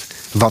altijd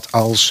wat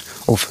als.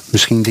 Of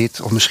misschien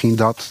dit, of misschien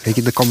dat. Weet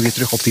je, dan kom je weer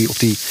terug op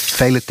die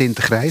vele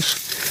tinten grijs.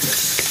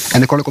 En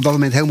daar kon ik op dat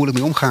moment heel moeilijk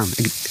mee omgaan.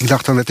 Ik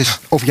dacht dan, het is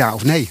of ja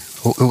of nee.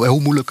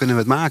 Hoe moeilijk kunnen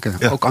we het maken?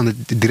 Ja. Ook aan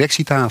de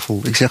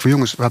directietafel. Ik zeg van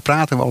jongens, waar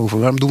praten we over?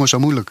 Waarom doen we zo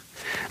moeilijk?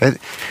 En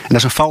dat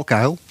is een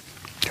valkuil.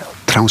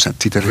 Trouwens, het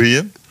ziet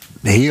er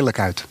heerlijk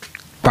uit.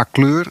 Qua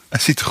kleur.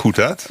 Het ziet er goed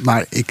uit.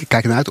 Maar ik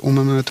kijk ernaar uit om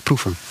hem te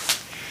proeven.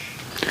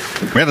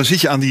 Maar ja, dan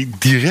zit je aan die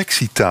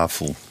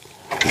directietafel.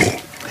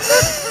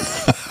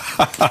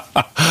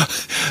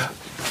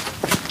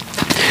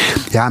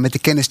 Ja, met de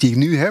kennis die ik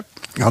nu heb,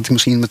 had ik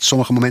misschien met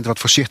sommige momenten wat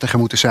voorzichtiger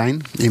moeten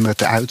zijn in me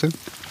te uiten.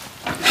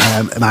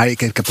 Maar ik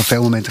heb op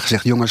veel momenten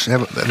gezegd, jongens, waar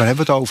hebben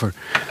we het over?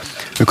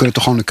 We kunnen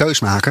toch gewoon een keus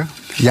maken?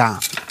 Ja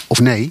of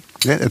nee?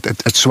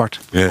 Het zwart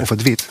of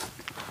het wit.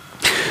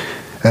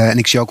 En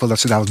ik zie ook wel dat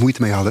ze daar wat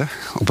moeite mee hadden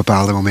op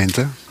bepaalde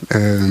momenten.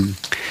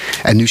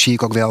 En nu zie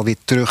ik ook wel weer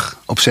terug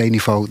op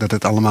zeeniveau dat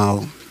het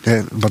allemaal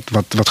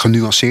wat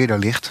genuanceerder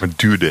ligt. Maar het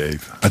duurde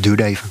even. Het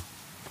duurde even.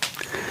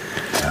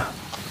 Ja.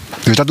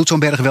 Dus dat doet zo'n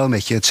berg wel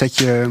met je.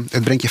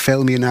 Het brengt je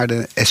veel meer naar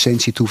de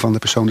essentie toe van de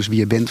persoon dus wie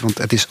je bent. Want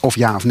het is of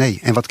ja of nee.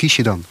 En wat kies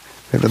je dan?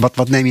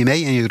 Wat neem je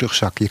mee in je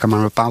rugzak? Je kan maar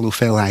een bepaalde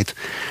hoeveelheid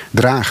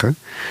dragen.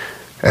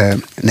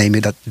 Neem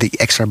je die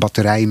extra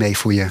batterij mee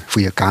voor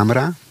je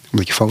camera,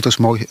 omdat je foto's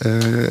mooi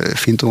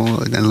vindt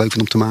en leuk vindt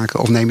om te maken?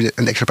 Of neem je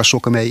een extra paar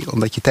sokken mee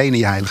omdat je tenen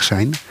je heilig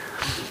zijn?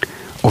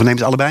 Of neem je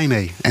het allebei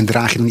mee en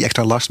draag je dan die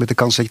extra last met de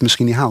kans dat je het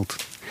misschien niet haalt?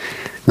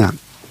 Nou,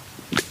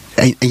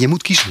 en je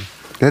moet kiezen.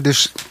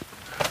 Dus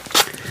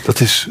dat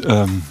is...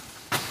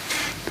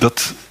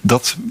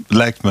 Dat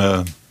lijkt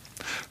me,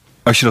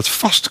 als je dat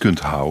vast kunt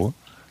houden,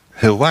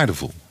 heel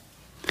waardevol.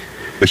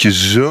 Dat je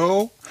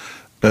zo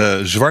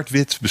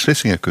zwart-wit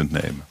beslissingen kunt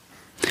nemen.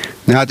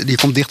 Nou, je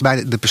komt dicht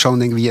bij de persoon,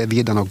 denk ik, wie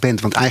je dan ook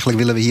bent. Want eigenlijk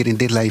willen we hier in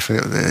dit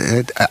leven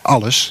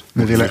alles.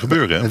 We willen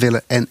gebeuren. We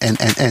willen en.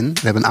 We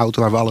hebben een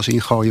auto waar we alles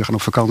in gooien. We gaan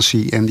op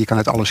vakantie en je kan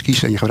uit alles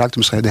kiezen. En je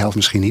gebruikt hem de helft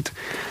misschien niet.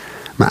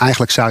 Maar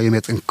eigenlijk zou je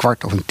met een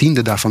kwart of een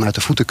tiende daarvan uit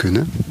de voeten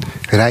kunnen.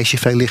 Reis je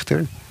veel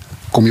lichter.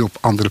 Kom je op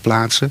andere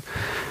plaatsen.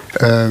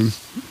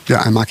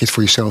 En maak je het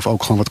voor jezelf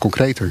ook gewoon wat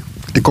concreter.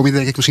 Dan kom je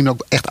denk ik misschien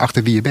ook echt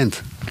achter wie je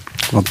bent.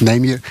 Want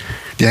neem je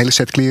die hele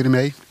set kleren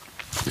mee?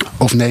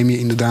 Of neem je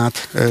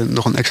inderdaad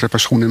nog een extra paar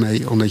schoenen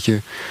mee, omdat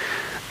je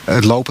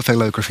het lopen veel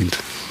leuker vindt?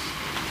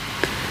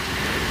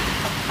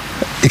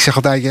 Ik zeg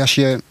altijd, als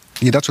je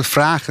dat soort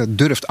vragen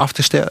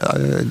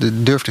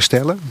durft te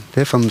stellen.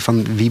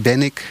 Van wie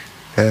ben ik?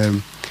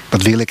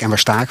 Wat wil ik en waar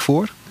sta ik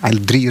voor?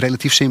 Eigenlijk 3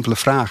 relatief simpele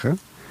vragen.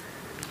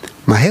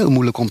 Maar heel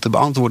moeilijk om te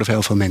beantwoorden voor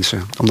heel veel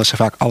mensen. Omdat ze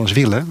vaak alles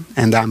willen.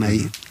 En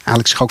daarmee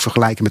eigenlijk zich ook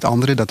vergelijken met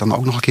anderen. Dat dan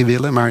ook nog een keer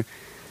willen. Maar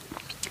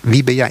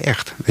wie ben jij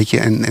echt? Weet je?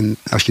 En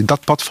als je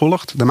dat pad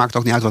volgt, dan maakt het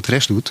ook niet uit wat de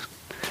rest doet.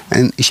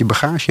 En is je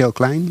bagage heel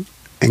klein.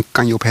 En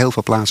kan je op heel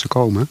veel plaatsen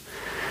komen.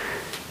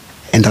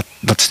 En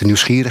dat is de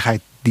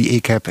nieuwsgierigheid die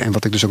ik heb. En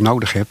wat ik dus ook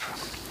nodig heb.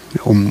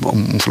 Om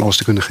van alles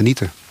te kunnen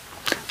genieten.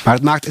 Maar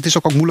het is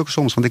ook moeilijk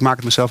soms. Want ik maak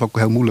het mezelf ook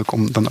heel moeilijk.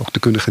 Om dan ook te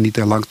kunnen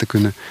genieten en lang te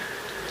kunnen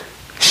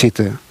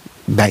zitten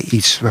bij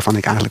iets waarvan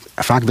ik eigenlijk...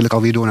 Vaak wil ik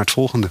alweer door naar het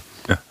volgende.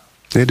 Ja.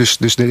 Nee, dus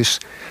er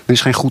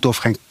is geen goed of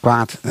geen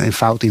kwaad en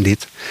fout in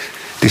dit.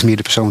 Het is meer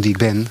de persoon die ik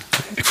ben.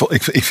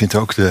 Ik vind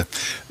ook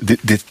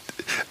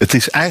het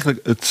is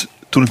eigenlijk...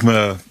 Toen ik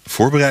me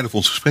voorbereidde op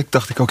ons gesprek,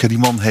 dacht ik ook... die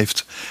man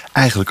heeft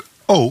eigenlijk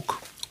ook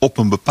op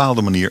een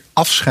bepaalde manier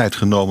afscheid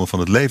genomen van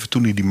het leven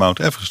toen hij die Mount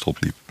Everest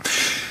opliep.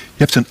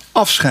 Je hebt een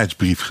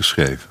afscheidsbrief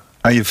geschreven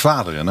aan je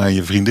vader en aan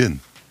je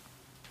vriendin.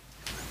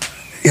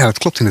 Ja, dat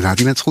klopt inderdaad.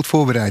 Je bent goed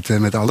voorbereid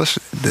met alles.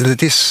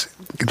 Dat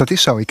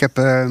is zo.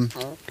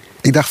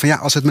 Ik dacht van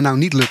als het me nou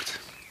niet lukt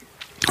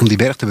om die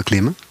berg te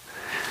beklimmen,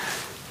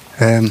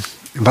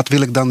 wat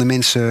wil ik dan de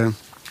mensen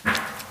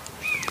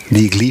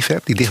die ik lief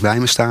heb, die dicht bij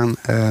me staan,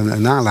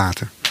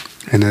 nalaten?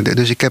 En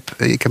dus ik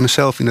heb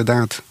mezelf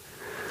inderdaad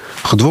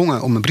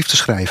gedwongen om een brief te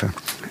schrijven.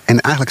 En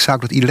eigenlijk zou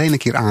ik dat iedereen een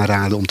keer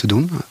aanraden om te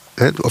doen.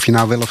 Of je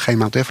nou wel of geen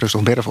Mount Everest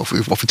of berg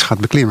of iets gaat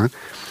beklimmen.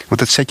 Want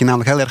dat zet je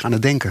namelijk heel erg aan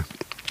het denken.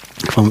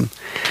 Van,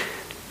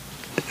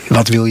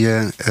 wat wil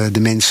je de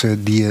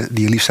mensen die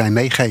je lief zijn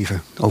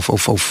meegeven?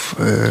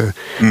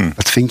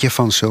 Wat vind je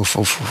van ze?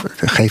 Of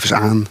geef eens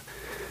aan.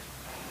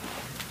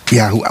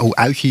 Ja, hoe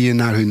uit je je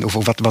naar hun? Of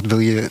wat wil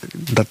je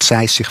dat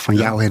zij zich van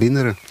jou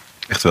herinneren?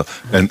 Echt wel.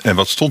 En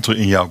wat stond er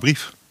in jouw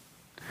brief?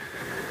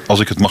 Als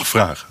ik het mag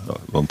vragen.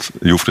 Want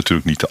je hoeft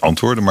natuurlijk niet te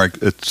antwoorden. Maar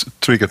het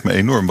triggert me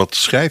enorm. Wat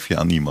schrijf je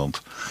aan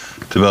iemand?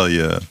 Terwijl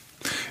je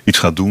iets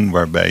gaat doen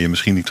waarbij je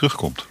misschien niet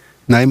terugkomt.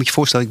 Nou, je moet je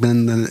voorstellen, ik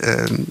ben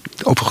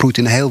opgegroeid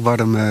in een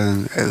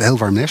heel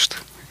warm nest.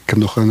 Ik heb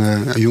nog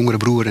een jongere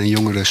broer en een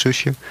jongere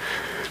zusje.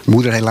 Mijn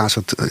moeder helaas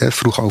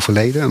vroeg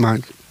overleden. Maar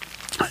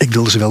ik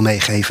wilde ze wel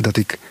meegeven dat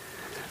ik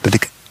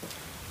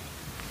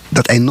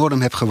dat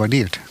enorm heb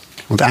gewaardeerd.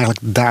 Want eigenlijk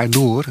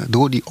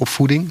door die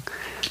opvoeding,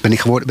 ben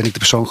ik de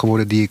persoon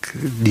geworden die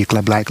ik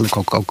klaarblijkelijk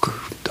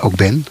ook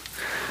ben.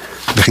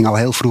 We gingen al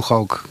heel vroeg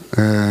ook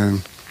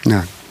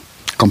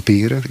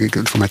kamperen.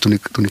 Voor mij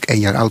toen ik 1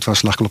 jaar oud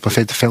was, lag ik op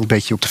een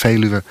veldbedje op de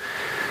Veluwe.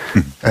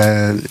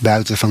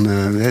 Buiten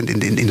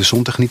in de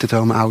zon te genieten,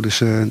 terwijl mijn ouders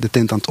de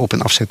tent aan het op-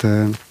 en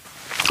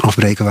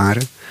afbreken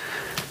waren.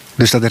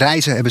 Dus dat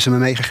reizen hebben ze me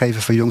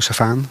meegegeven van jongs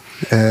af aan.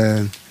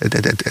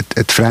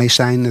 Het vrij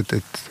zijn,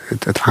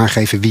 het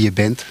aangeven wie je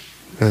bent.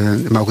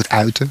 Maar ook het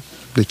uiten.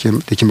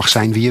 Dat je mag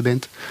zijn wie je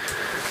bent.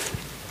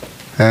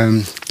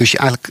 Dus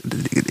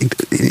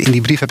in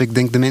die brief heb ik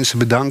denk ik de mensen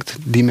bedankt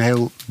die me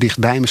heel dicht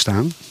bij me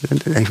staan.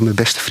 Een van mijn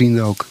beste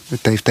vrienden ook,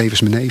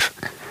 tevens mijn neef.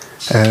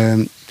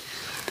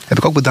 Heb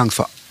ik ook bedankt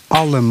voor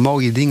alle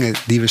mooie dingen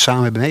die we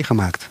samen hebben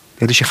meegemaakt.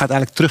 Ja, dus je gaat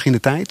eigenlijk terug in de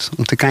tijd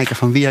om te kijken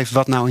van wie heeft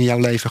wat nou in jouw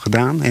leven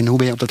gedaan en hoe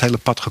ben je op dat hele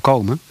pad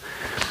gekomen.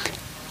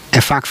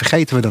 En vaak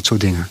vergeten we dat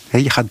soort dingen.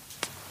 Je gaat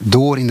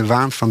door in de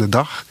waan van de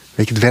dag.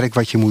 Weet je, het werk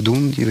wat je moet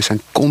doen. We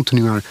zijn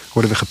continu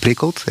worden we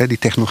geprikkeld. Die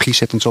technologie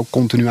zet ons ook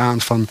continu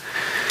aan van...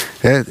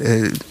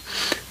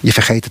 je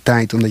vergeet de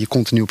tijd omdat je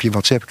continu op je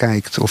WhatsApp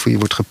kijkt. Of je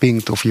wordt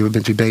gepinkt. Of je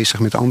bent weer bezig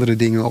met andere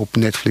dingen op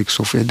Netflix.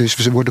 Dus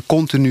we worden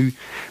continu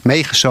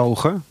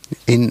meegezogen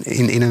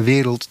in een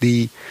wereld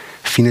die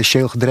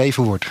financieel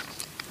gedreven wordt.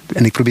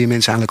 En ik probeer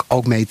mensen eigenlijk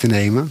ook mee te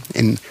nemen.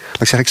 En laat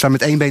ik zeggen, ik sta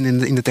met 1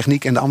 been in de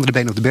techniek en de andere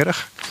been op de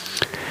berg.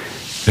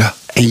 Ja.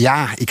 En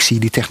ja, ik zie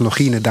die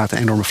technologie inderdaad een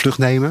enorme vlucht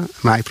nemen.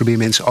 Maar ik probeer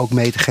mensen ook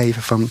mee te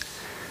geven van...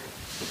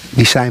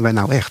 wie zijn wij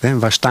nou echt? Hè?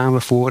 Waar staan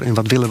we voor en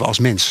wat willen we als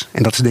mens?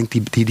 En dat is denk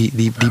ik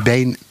die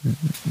been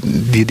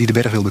die de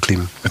berg wil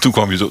beklimmen. En toen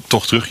kwam je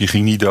toch terug, je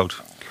ging niet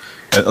dood.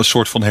 Een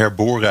soort van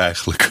herboren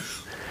eigenlijk.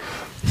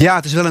 Ja,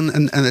 het is wel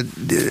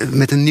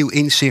met een nieuw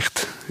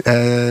inzicht...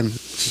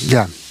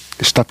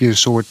 stap je een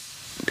soort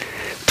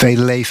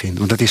tweede leven in.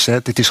 Want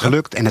het is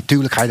gelukt. En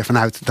natuurlijk ga je ervan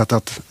uit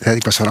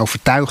ik was ervan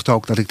overtuigd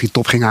ook dat ik die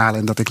top ging halen...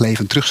 en dat ik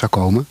levend terug zou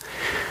komen.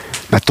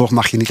 Maar toch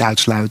mag je niet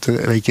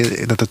uitsluiten, weet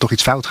je, dat er toch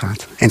iets fout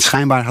gaat. En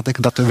schijnbaar had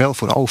ik dat er wel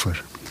voor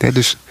over.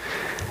 Dus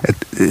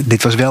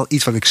dit was wel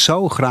iets wat ik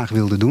zo graag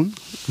wilde doen...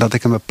 dat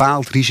ik een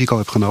bepaald risico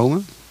heb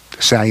genomen.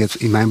 Zij het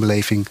in mijn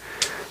beleving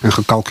een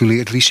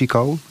gecalculeerd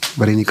risico...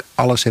 waarin ik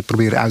alles heb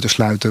proberen uit te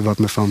sluiten... wat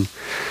me van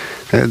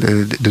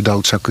de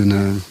dood zou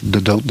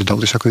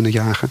kunnen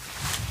jagen.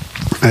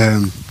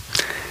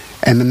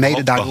 En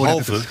mede daardoor...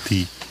 Behalve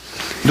die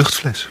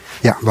luchtfles.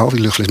 Ja, behalve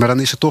die luchtfles. Maar dan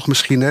is het toch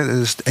misschien... dat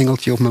is het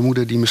engeltje of mijn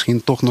moeder die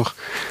misschien toch nog...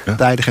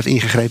 tijdig heeft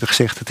ingegrepen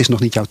gezegd... het is nog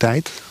niet jouw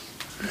tijd.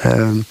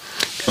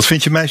 Wat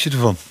vindt je meisje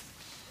ervan?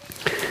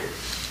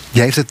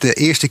 Die heeft het de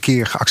eerste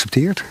keer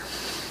geaccepteerd.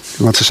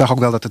 Want ze zag ook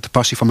wel dat het de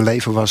passie van mijn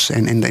leven was...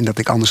 en dat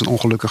ik anders een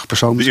ongelukkig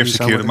persoon de eerste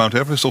keer de Mount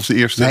Everest of de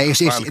eerste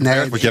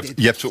berg? Want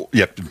je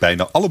hebt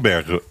bijna alle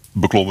bergen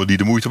beklommen die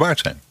de moeite waard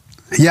zijn.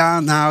 Ja,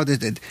 nou,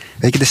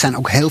 weet je, er zijn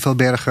ook heel veel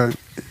bergen...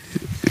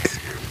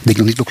 die ik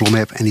nog niet beklommen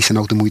heb en die zijn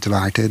ook de moeite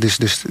waard. Hè. Dus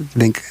ik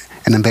denk,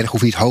 en een berg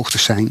hoeft niet hoog te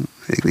zijn.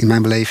 In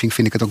mijn beleving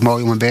vind ik het ook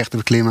mooi om een berg te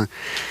beklimmen.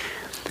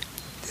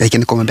 Weet je,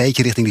 en dan kom een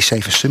beetje richting die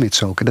 7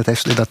 Summits ook.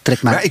 Dat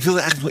trekt mij... Maar ik wilde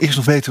eigenlijk eerst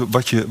nog weten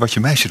wat je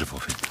meisje ervan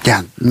vindt.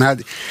 Ja, nou,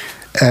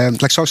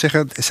 laat ik zo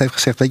zeggen, ze heeft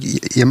gezegd,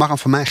 weet je mag hem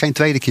van mij geen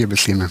tweede keer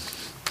beklimmen.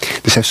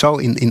 Dus ze heeft zo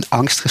in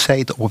angst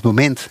gezeten op het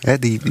moment. Hè,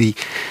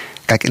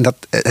 kijk, en dat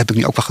heb ik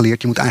nu ook wel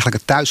geleerd. Je moet eigenlijk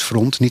het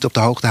thuisfront niet op de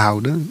hoogte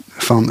houden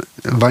van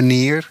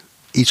wanneer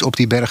iets op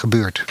die berg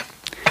gebeurt.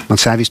 Want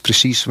zij wist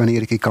precies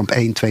wanneer ik in kamp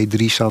 1, 2,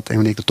 3 zat en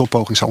wanneer ik de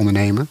toppoging zou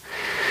ondernemen.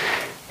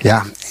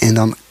 Ja, en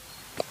dan...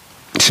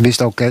 Ze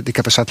wist ook, ik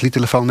heb een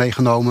satelliettelefoon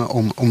meegenomen.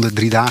 Om de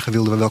 3 dagen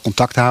wilden we wel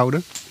contact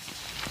houden.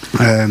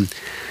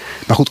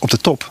 Maar goed, op de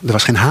top. Er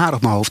was geen haar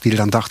op mijn hoofd die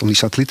eraan dacht om die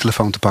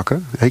satelliettelefoon te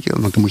pakken. Weet je,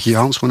 want dan moet je je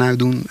handschoen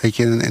uitdoen. Weet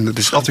je, en dat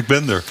is, Schat, ik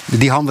ben er.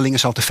 Die handeling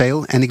is al te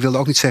veel. En ik wilde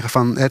ook niet zeggen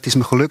van het is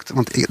me gelukt.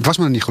 Want het was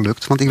me nog niet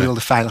gelukt. Want ik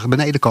wilde veilig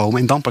beneden komen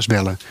en dan pas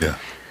bellen. Ja.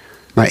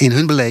 Maar in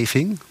hun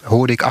beleving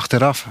hoorde ik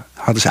achteraf,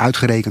 hadden ze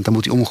uitgerekend, dan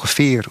moet hij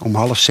ongeveer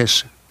om 5:30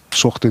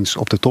 's ochtends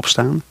op de top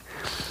staan.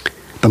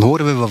 Dan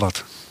horen we wel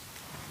wat.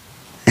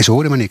 En ze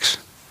hoorden me niks.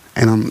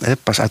 En dan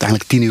pas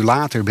uiteindelijk 10 uur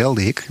later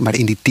belde ik. Maar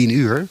in die 10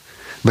 uur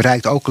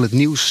bereikt ook al het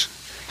nieuws,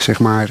 zeg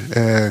maar,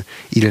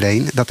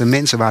 iedereen, dat er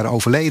mensen waren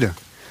overleden.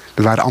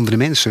 Er waren andere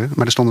mensen,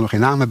 maar er stonden nog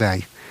geen namen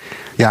bij.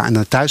 Ja, en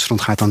de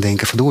thuisfront gaat dan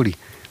denken, verdorie,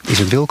 is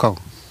het Wilco?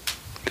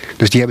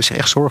 Dus die hebben zich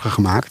echt zorgen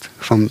gemaakt.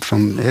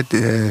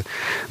 We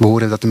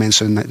horen dat de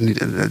mensen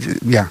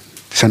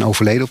zijn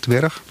overleden op de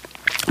berg.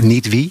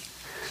 Niet wie.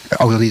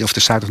 Ook nog niet of de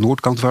zuid- of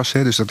noordkant was.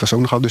 Hè. Dus dat was ook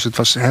nogal. Dus het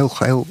was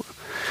heel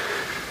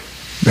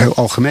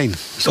algemeen.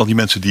 Dus al die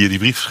mensen die je die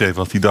brief geschreven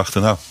had, die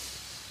dachten, nou,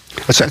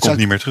 het komt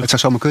niet meer terug. Het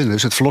zou zomaar kunnen.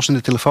 Dus het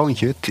verlossende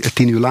telefoontje,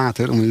 10 uur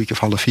later, om een uurtje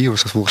of 3:30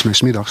 was dat volgens mij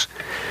 's middags.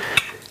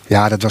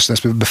 Ja, dat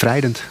is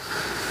bevrijdend.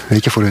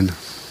 Weet je, voor hun.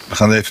 We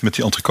gaan even met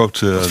die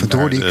entrecote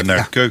naar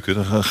de keuken.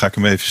 Dan ga ik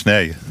hem even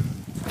snijden.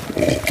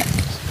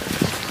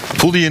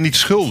 Voelde je niet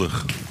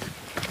schuldig?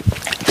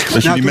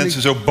 Dat je die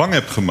mensen zo bang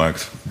hebt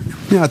gemaakt?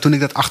 Ja, toen ik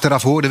dat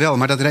achteraf hoorde wel.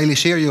 Maar dat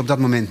realiseer je op dat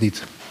moment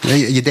niet.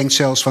 Je denkt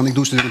zelfs van, ik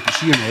doe ze er een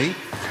plezier mee.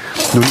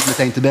 Door niet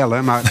meteen te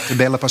bellen, maar te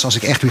bellen pas als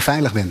ik echt weer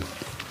veilig ben.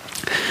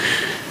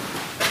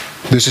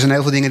 Dus er zijn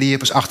heel veel dingen die je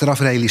pas achteraf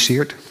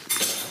realiseert.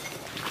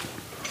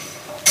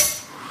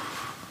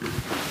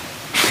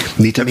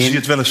 Hebben ze je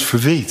het wel eens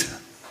verweten?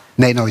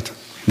 Nee, nooit.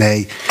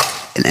 Nee.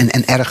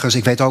 En ergens,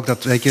 ik weet ook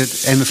dat, weet je,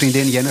 en mijn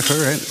vriendin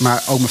Jennifer,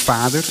 maar ook mijn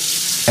vader,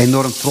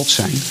 enorm trots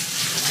zijn.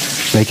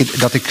 Weet je,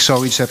 dat ik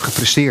zoiets heb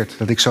gepresteerd.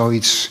 Dat ik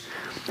zoiets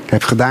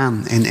heb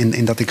gedaan.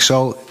 En dat ik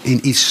zo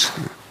in iets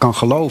kan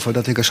geloven.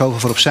 Dat ik er zoveel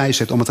voor opzij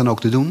zet om het dan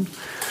ook te doen.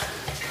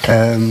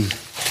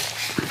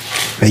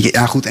 Weet je,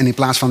 ja goed. En in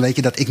plaats van, weet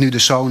je, dat ik nu de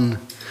zoon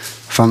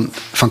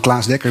van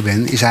Klaas Dekker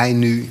ben, is hij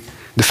nu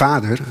de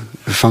vader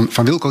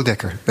van Wilco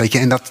Dekker. Weet je,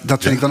 en dat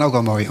vind ik dan ook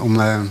wel mooi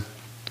om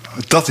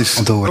dat is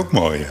om te horen. Ook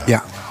mooi,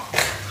 ja.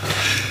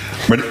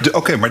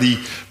 Maar die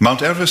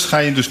Mount Everest ga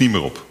je dus niet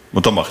meer op.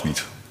 Want dat mag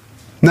niet.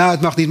 Nou,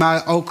 het mag niet,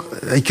 maar ook,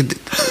 weet je,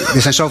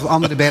 er zijn zoveel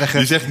andere bergen.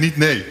 Je zegt niet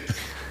nee.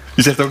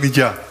 Je zegt ook niet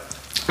ja.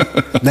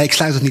 Nee, ik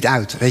sluit het niet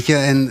uit. Weet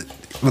je,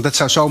 want het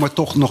zou zomaar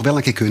toch nog wel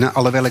een keer kunnen.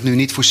 Alhoewel ik nu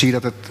niet voorzie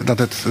dat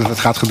het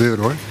gaat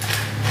gebeuren, hoor.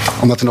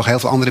 Omdat er nog heel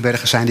veel andere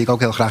bergen zijn die ik ook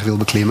heel graag wil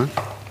beklimmen.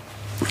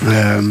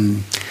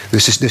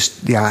 Dus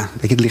ja,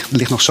 weet je, het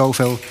ligt nog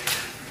zoveel.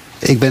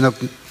 Ik ben ook,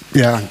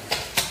 ja.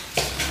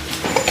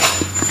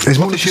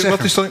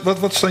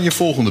 Wat is dan je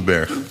volgende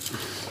berg?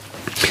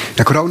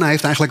 Ja, corona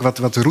heeft eigenlijk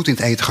wat roet in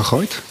het eten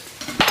gegooid.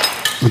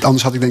 Want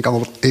anders had ik denk ik al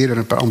wat eerder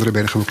een paar andere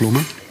bergen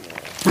beklommen.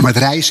 Maar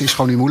het reizen is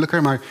gewoon nu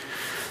moeilijker. Maar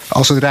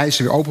als het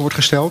reizen weer open wordt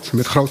gesteld,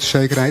 met grote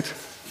zekerheid,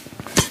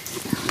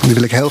 dan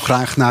wil ik heel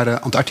graag naar de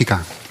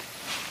Antarctica.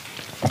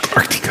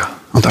 Antarctica.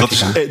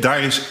 Daar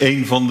is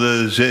een van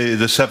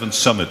de 7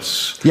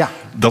 summits. Ja.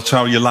 Dat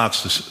zou je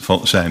laatste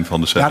zijn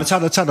van de 7. Ja,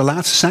 dat zou de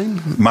laatste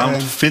zijn.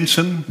 Mount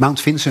Vinson?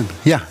 Mount Vinson,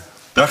 ja.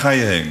 Daar ga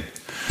je heen?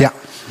 Ja.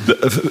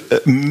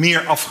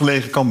 Meer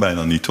afgelegen kan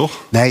bijna niet,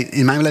 toch? Nee,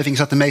 in mijn beleving is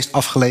dat de meest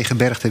afgelegen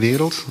berg ter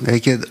wereld.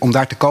 Weet je, om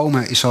daar te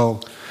komen is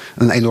al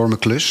een enorme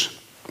klus.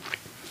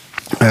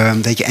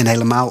 Weet je, en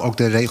helemaal ook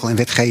de regel en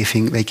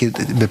wetgeving. Weet je,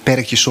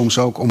 beperkt je soms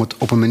ook om het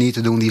op een manier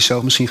te doen die je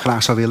zelf misschien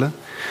graag zou willen.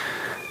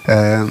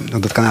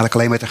 Dat kan eigenlijk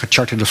alleen met een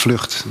gecharterde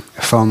vlucht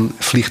van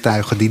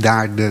vliegtuigen die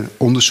daar de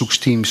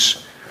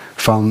onderzoeksteams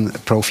van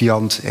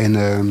proviant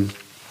en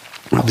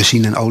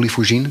benzine en olie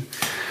voorzien.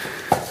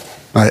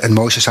 Maar het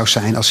mooiste zou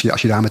zijn als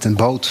je daar met een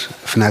boot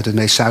vanuit het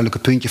meest zuidelijke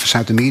puntje van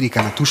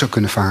Zuid-Amerika naartoe zou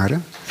kunnen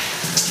varen.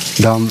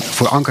 Dan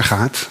voor anker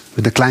gaat,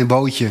 met een klein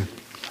bootje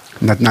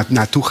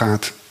naartoe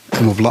gaat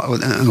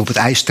en op het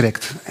ijs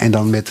trekt. En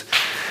dan met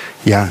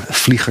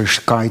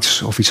vliegers,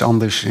 kites of iets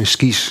anders en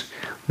skis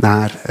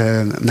naar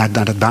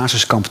het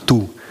basiskamp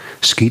toe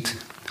skiet.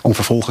 Om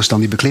vervolgens dan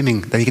die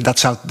beklimming. Dat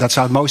zou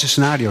het mooiste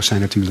scenario zijn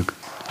natuurlijk.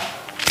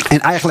 En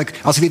eigenlijk,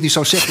 als ik dit nu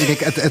zo zeg, denk ik,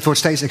 het wordt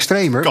steeds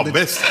extremer. Kan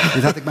best.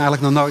 Dit had ik me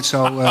eigenlijk nog nooit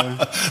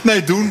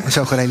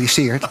zo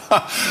gerealiseerd.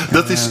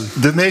 Dat is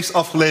de meest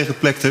afgelegen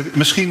plek.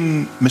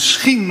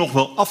 Misschien nog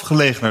wel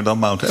afgelegener dan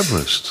Mount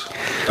Everest.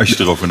 Als je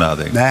erover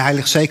nadenkt. Nee, hij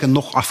ligt zeker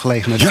nog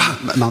afgelegener dan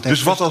Mount Everest.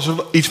 Dus wat als er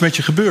iets met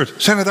je gebeurt?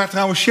 Zijn er daar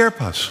trouwens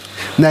Sherpa's?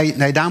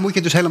 Nee, daar moet je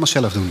het dus helemaal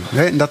zelf doen.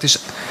 En dat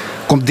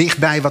komt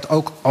dichtbij wat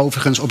ook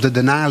overigens op de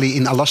Denali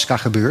in Alaska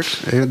gebeurt.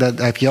 Daar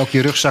heb je ook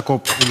je rugzak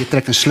op en je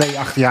trekt een slee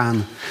achter je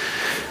aan.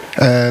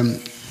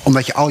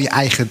 Omdat je al je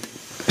eigen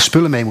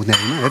spullen mee moet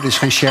nemen. Er is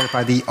geen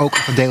Sherpa die ook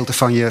een gedeelte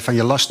van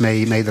je last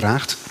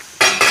meedraagt.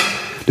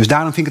 Dus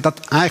daarom vind ik dat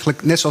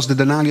eigenlijk, net zoals de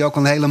Denali, ook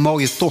een hele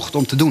mooie tocht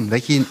om te doen.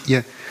 Weet je,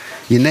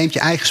 je neemt je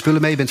eigen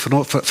spullen mee, je bent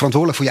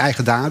verantwoordelijk voor je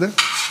eigen daden.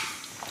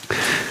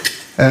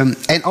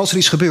 En als er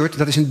iets gebeurt,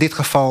 dat is in dit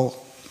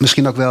geval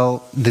misschien ook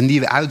wel de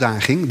nieuwe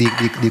uitdaging die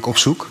ik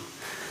opzoek.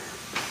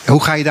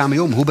 Hoe ga je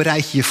daarmee om? Hoe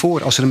bereid je je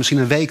voor als er misschien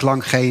een week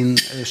lang geen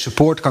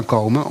support kan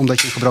komen omdat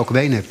je een gebroken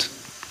been hebt?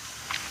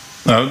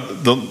 Nou,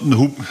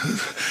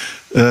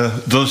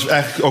 dan is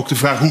eigenlijk ook de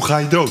vraag, hoe ga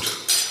je dood?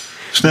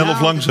 Snel of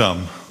langzaam?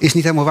 Is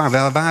niet helemaal waar.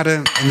 We waren,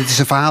 en het is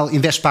een verhaal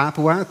in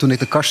West-Papua, toen ik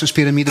de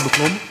Carstenspyramide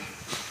beklom.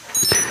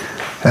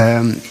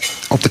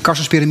 Op de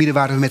Carstenspyramide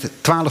waren we met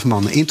 12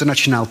 man, een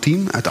internationaal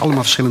team uit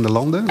allemaal verschillende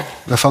landen,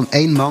 waarvan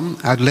 1 man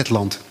uit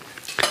Letland.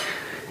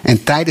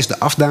 En tijdens de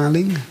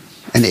afdaling,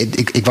 en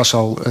ik was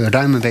al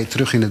ruim een week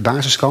terug in het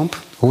basiskamp,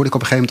 hoorde ik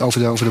op een gegeven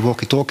moment over de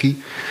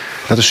walkie-talkie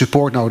dat er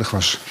support nodig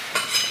was.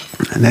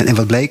 En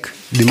wat bleek?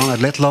 Die man uit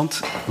Letland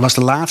was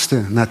de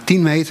laatste na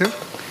 10 meter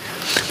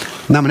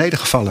naar beneden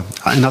gevallen.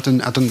 En had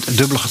een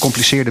dubbele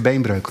gecompliceerde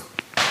beenbreuk.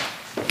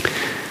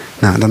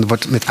 Nou, dan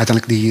wordt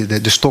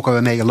uiteindelijk de stokken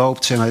waarmee je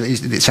loopt, zeg maar,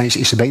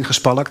 is de been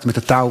gespalkt. Met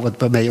de touw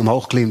waarmee je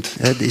omhoog klimt,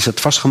 is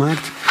het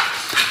vastgemaakt.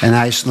 En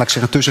hij is, laat ik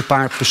zeggen, tussen een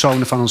paar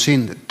personen van ons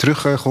in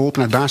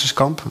teruggeholpen naar het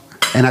basiskamp.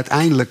 En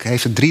uiteindelijk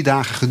heeft het 3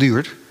 dagen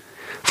geduurd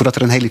voordat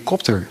er een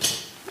helikopter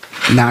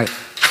naar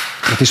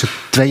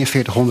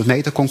 4200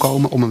 meter kon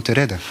komen om hem te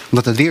redden.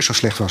 Omdat het weer zo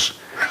slecht was.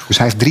 Dus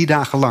hij heeft 3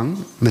 dagen lang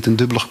met een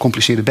dubbele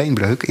gecompliceerde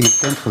beenbreuk in een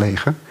tent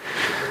gelegen.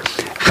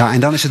 Ja, en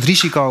dan is het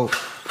risico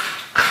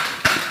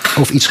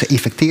of iets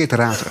geïnfecteerd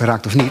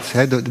raakt of niet.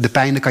 De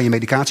pijn, daar kan je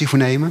medicatie voor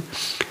nemen.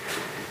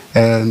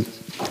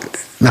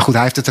 Nou goed,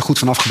 hij heeft het er goed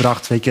van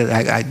afgebracht. Weet je,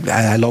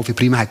 hij loopt weer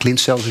prima, hij klimt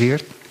zelfs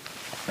weer.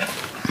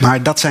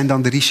 Maar dat zijn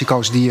dan de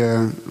risico's die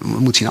je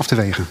moet zien af te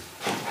wegen.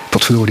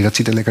 Potverdorie, dat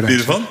ziet er lekker uit.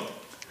 Vind je ervan?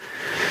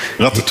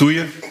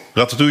 Ratatouille.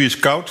 Ratatouille is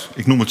koud.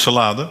 Ik noem het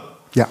salade.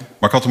 Ja.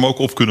 Maar ik had hem ook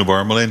op kunnen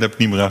warmen, alleen daar heb ik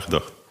niet meer aan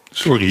gedacht.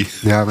 Sorry.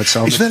 Ja, het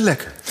is wel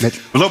lekker. We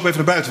lopen even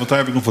naar buiten, want daar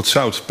heb ik nog wat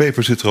zout.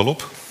 Peper zit er al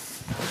op.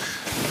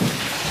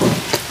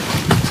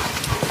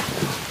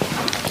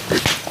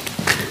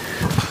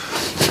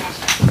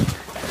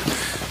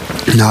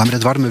 Nou, met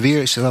het warme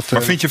weer is dat...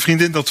 Maar vindt je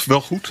vriendin dat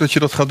wel goed, dat je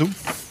dat gaat doen?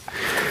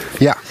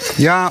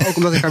 Ja, ook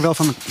omdat ik haar wel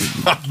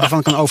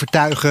van kan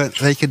overtuigen.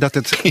 Weet je, dat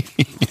het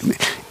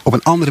op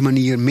een andere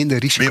manier minder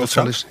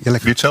risicovol is. Wil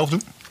je het zelf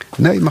doen?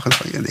 Nee, mag het.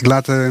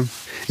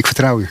 Ik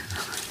vertrouw u.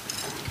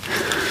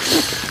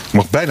 Je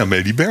mag bijna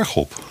mee die berg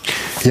op.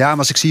 Ja, maar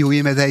als ik zie hoe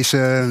je met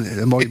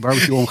deze mooie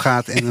barbecue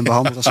omgaat en hem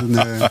behandelt als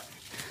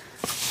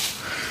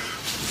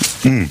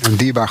een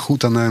dierbaar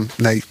goed, dan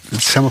nee, het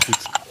is helemaal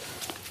goed.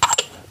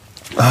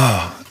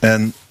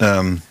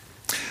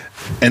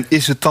 En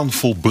is het dan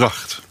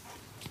volbracht?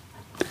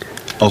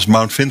 Als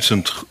Mount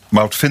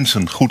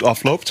Vinson goed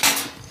afloopt?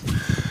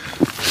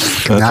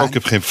 Ik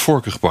heb geen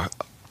vorken gebracht.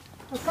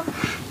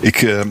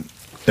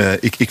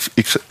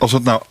 Als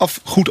het nou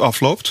goed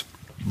afloopt,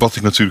 wat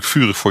ik natuurlijk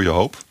vurig voor je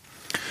hoop,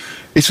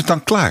 is het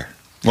dan klaar?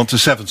 Want de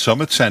 7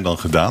 Summits zijn dan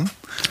gedaan.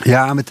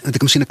 Ja,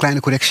 met misschien een kleine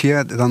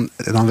correctie. Dan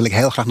wil ik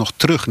heel graag nog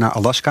terug naar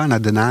Alaska,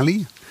 naar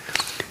Denali.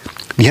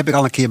 Die heb ik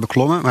al een keer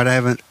beklommen, maar daar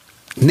hebben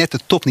we net de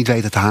top niet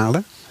weten te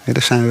halen.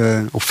 Daar zijn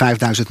we op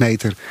 5000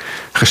 meter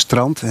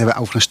gestrand. Daar hebben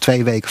we overigens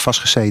 2 weken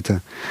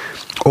vastgezeten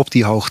op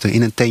die hoogte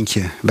in een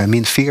tentje bij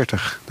min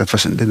 40. Dat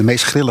was de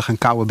meest grillige en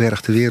koude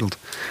berg ter wereld.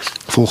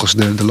 Volgens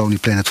de Lonely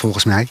Planet,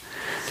 volgens mij.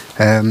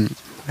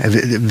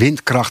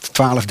 Windkracht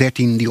 12,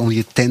 13 die om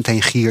je tent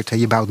heen giert.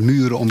 Je bouwt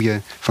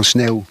muren van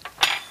sneeuw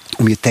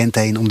om je tent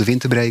heen om de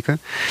wind te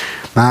breken.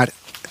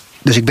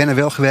 Dus ik ben er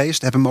wel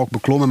geweest, heb hem ook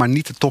beklommen, maar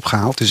niet de top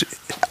gehaald. Dus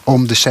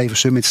om de 7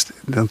 Summits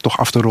dan toch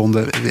af te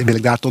ronden, wil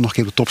ik daar toch nog een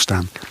keer op de top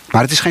staan.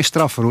 Maar het is geen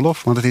straf,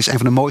 Roelof, want het is een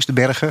van de mooiste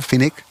bergen,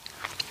 vind ik,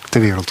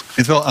 ter wereld. Ik vind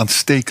het wel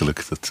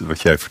aanstekelijk,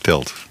 wat jij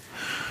vertelt.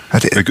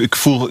 Ik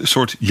voel een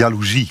soort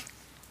jaloezie.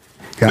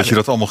 Ja, dat je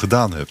dat allemaal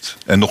gedaan hebt.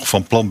 En nog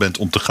van plan bent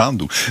om te gaan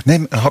doen.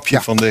 Neem een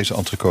hapje van deze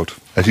entrecote.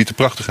 Hij ziet er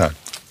prachtig uit.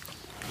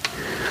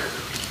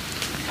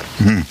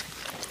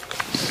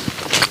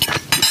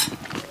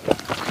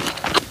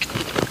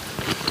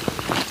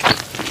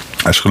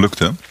 Hij is gelukt,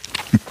 hè?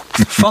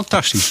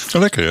 Fantastisch.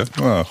 Lekker,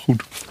 hè? Ja,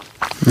 goed.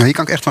 Ja, hier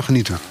kan ik echt van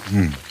genieten.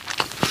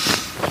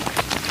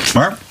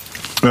 Maar,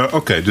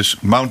 oké, dus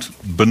Mount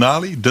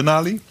Denali?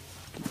 Denali.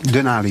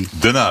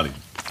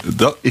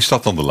 Is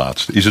dat dan de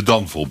laatste? Is het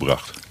dan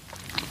volbracht?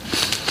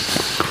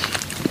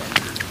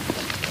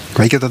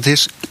 Weet je wat dat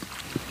is?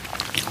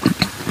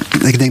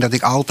 Ik denk dat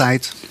ik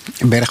altijd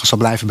bergen zal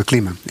blijven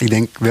beklimmen. Ik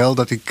denk wel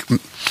dat ik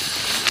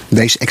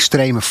deze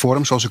extreme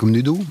vorm, zoals ik hem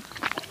nu doe,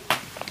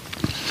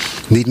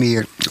 niet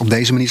meer op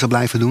deze manier zal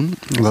blijven doen.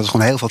 Omdat het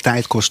gewoon heel veel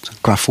tijd kost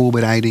qua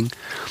voorbereiding.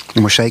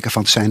 Om er zeker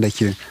van te zijn dat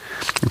je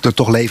het er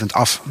toch levend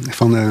af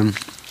van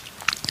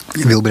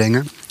wil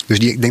brengen. Dus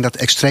ik denk dat de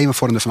extreme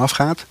vorm ervan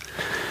afgaat.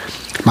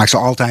 Maar ik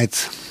zal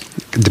altijd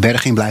de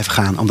berg in blijven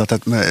gaan. Omdat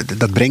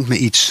dat brengt me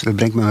iets. Dat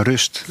brengt me een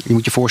rust. Je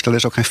moet je voorstellen,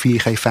 er is ook geen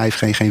 4G,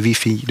 5G, geen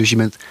wifi. Dus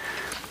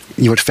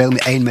je wordt veel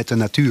meer één met de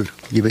natuur.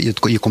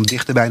 Je komt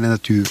dichter bij de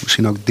natuur.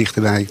 Misschien ook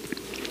dichter bij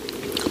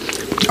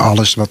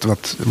alles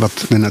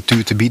wat de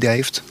natuur te bieden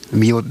heeft.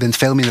 Je bent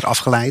veel minder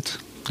afgeleid.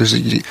 Dus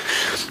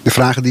de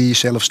vragen die je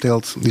zelf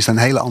stelt, die zijn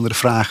hele andere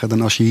vragen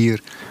dan als je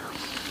hier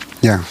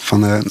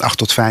van 8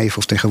 tot 5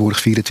 of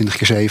tegenwoordig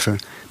 24/7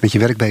 met je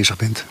werk bezig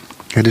bent.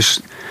 Ja, dus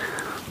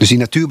die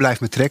natuur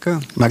blijft me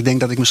trekken. Maar ik denk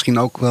dat ik misschien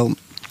ook wel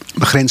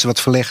mijn grenzen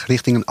wat verleg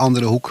richting een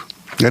andere hoek.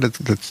 Ja,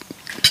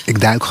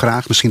 ik duik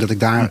graag. Misschien dat ik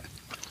daar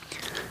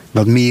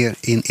wat meer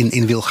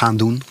in wil gaan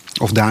doen.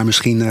 Of daar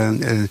misschien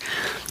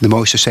de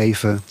mooiste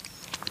 7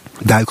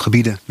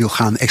 duikgebieden wil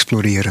gaan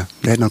exploreren.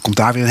 Dan komt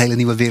daar weer een hele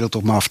nieuwe wereld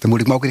op me af. Dan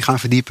moet ik me ook weer gaan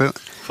verdiepen.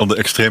 Van de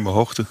extreme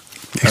hoogte?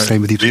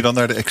 Extreme diepte. Weer dan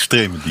naar de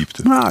extreme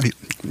diepte? Nou,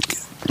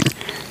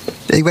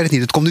 ik weet het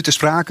niet. Het komt nu ter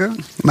sprake.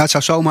 Maar het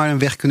zou zomaar een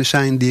weg kunnen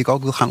zijn die ik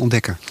ook wil gaan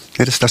ontdekken.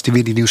 Dus dat is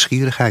weer die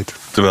nieuwsgierigheid.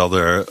 Terwijl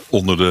er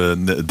onder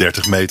de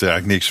 30 meter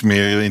eigenlijk niks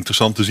meer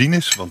interessant te zien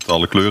is. Want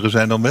alle kleuren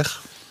zijn dan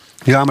weg.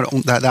 Ja, maar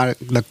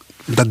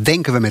dat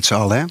denken we met z'n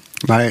allen. Hè?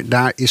 Maar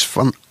daar is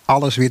van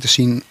alles weer te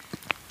zien.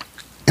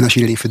 En als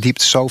je erin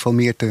verdiept, zoveel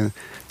meer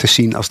te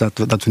zien als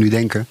dat we nu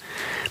denken.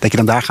 Dat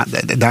je dan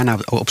daarna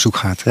op zoek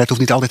gaat. Het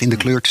hoeft niet altijd in de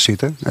kleur te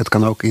zitten. Het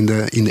kan ook in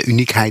de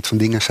uniekheid van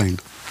dingen zijn.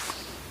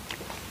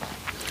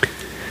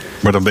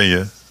 Maar dan ben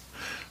je...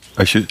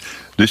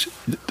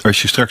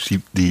 Als je straks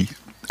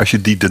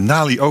die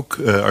Denali ook...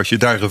 als je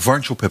daar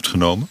revanche op hebt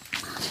genomen...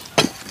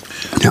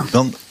 Ja.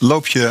 Dan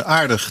loop je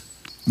aardig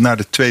naar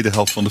de tweede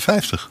helft van de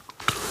 50.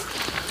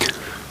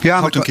 Ja,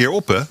 houdt een keer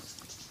op, hè?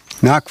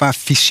 Nou, qua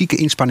fysieke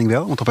inspanning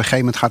wel. Want op een gegeven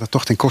moment gaat het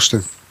toch ten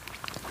koste.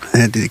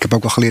 Ik heb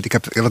ook wel geleerd,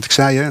 wat ik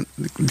zei, hè,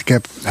 ik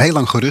heb heel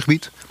lang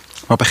gerugbied.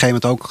 Maar op een gegeven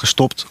moment ook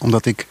gestopt.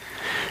 Omdat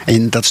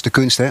en dat is de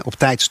kunst, hè, op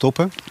tijd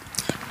stoppen.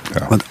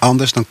 Ja. Want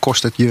anders dan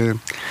kost het je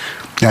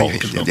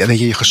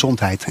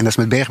gezondheid. En dat is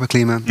met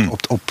bergbeklimmen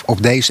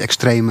op deze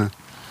extreme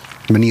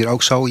manier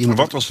ook zo. Maar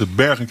wat als de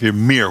berg een keer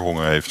meer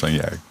honger heeft dan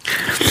jij?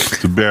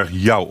 De berg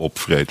jou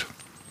opvreet.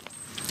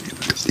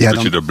 Ja,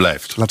 dat je er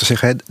blijft. Laten we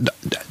zeggen,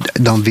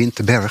 dan wint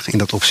de berg in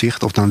dat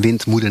opzicht. Of dan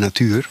wint moeder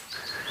natuur.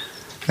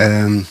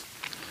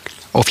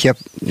 Of je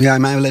hebt,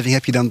 in mijn beleving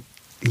heb je dan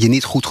je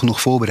niet goed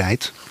genoeg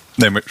voorbereid.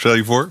 Nee, maar stel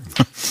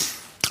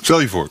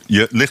je voor,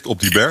 je ligt op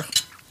die berg.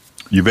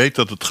 Je weet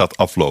dat het gaat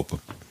aflopen.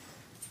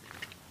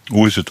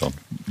 Hoe is het dan?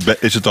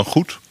 Is het dan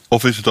goed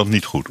of is het dan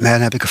niet goed? Nee,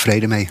 dan heb ik er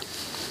vrede mee.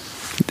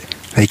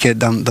 Weet je,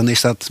 dan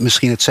is dat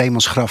misschien het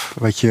zeemansgraf.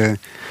 Wat je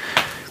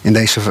in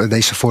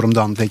deze vorm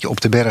dan, weet je,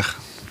 op de berg.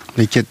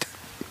 Weet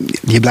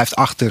je blijft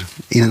achter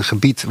in een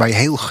gebied waar je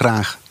heel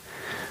graag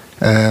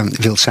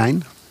wilt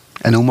zijn.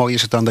 En hoe mooi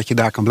is het dan dat je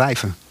daar kan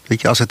blijven?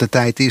 Weet je, als het de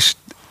tijd is,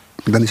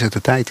 dan is het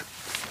de tijd.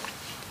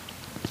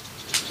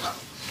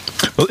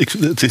 Wel,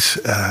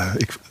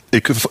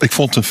 ik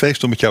vond het een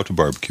feest om met jou te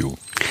barbecuen.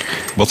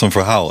 Wat een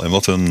verhaal en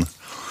wat een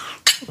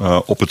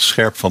op het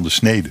scherp van de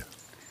snede.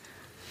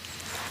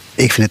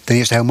 Ik vind het ten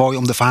eerste heel mooi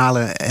om de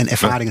verhalen en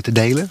ervaringen te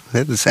delen.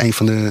 Dat is een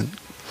van de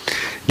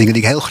dingen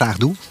die ik heel graag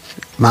doe.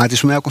 Maar het is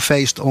voor mij ook een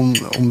feest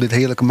om dit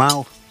heerlijke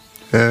maal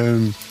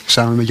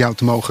samen met jou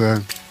te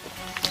mogen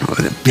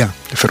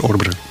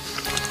verorberen.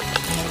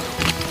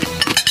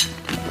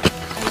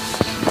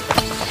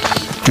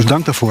 Dus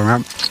dank daarvoor. Maar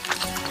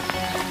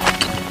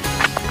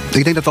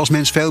ik denk dat we als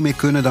mens veel meer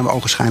kunnen dan we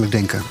ogenschijnlijk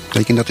denken.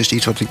 Weet je, en dat is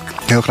iets wat ik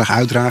heel graag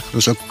uitdraag.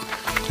 Dus ook,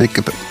 ik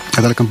heb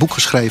uiteindelijk een boek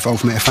geschreven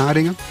over mijn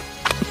ervaringen.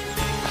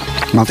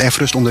 Mount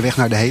Everest, onderweg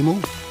naar de hemel.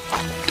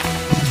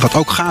 Wat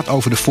ook gaat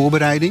over de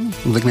voorbereiding.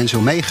 Omdat ik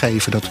mensen wil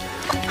meegeven dat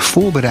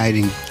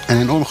voorbereiding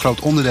een enorm groot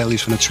onderdeel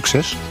is van het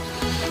succes.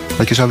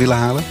 Wat je zou willen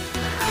halen.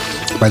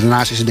 Maar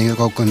daarnaast is het denk ik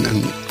ook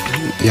een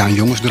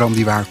jongensdroom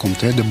die waar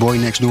komt. Hè? De boy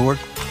next door.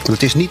 Want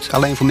het is niet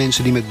alleen voor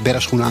mensen die met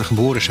bergschoenen aan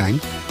geboren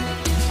zijn.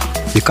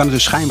 Je kan het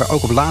dus schijnbaar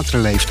ook op latere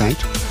leeftijd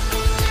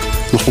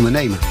nog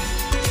ondernemen.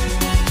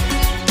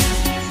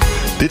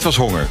 Dit was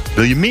Honger.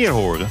 Wil je meer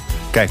horen?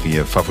 Kijk in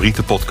je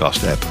favoriete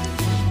podcast-app.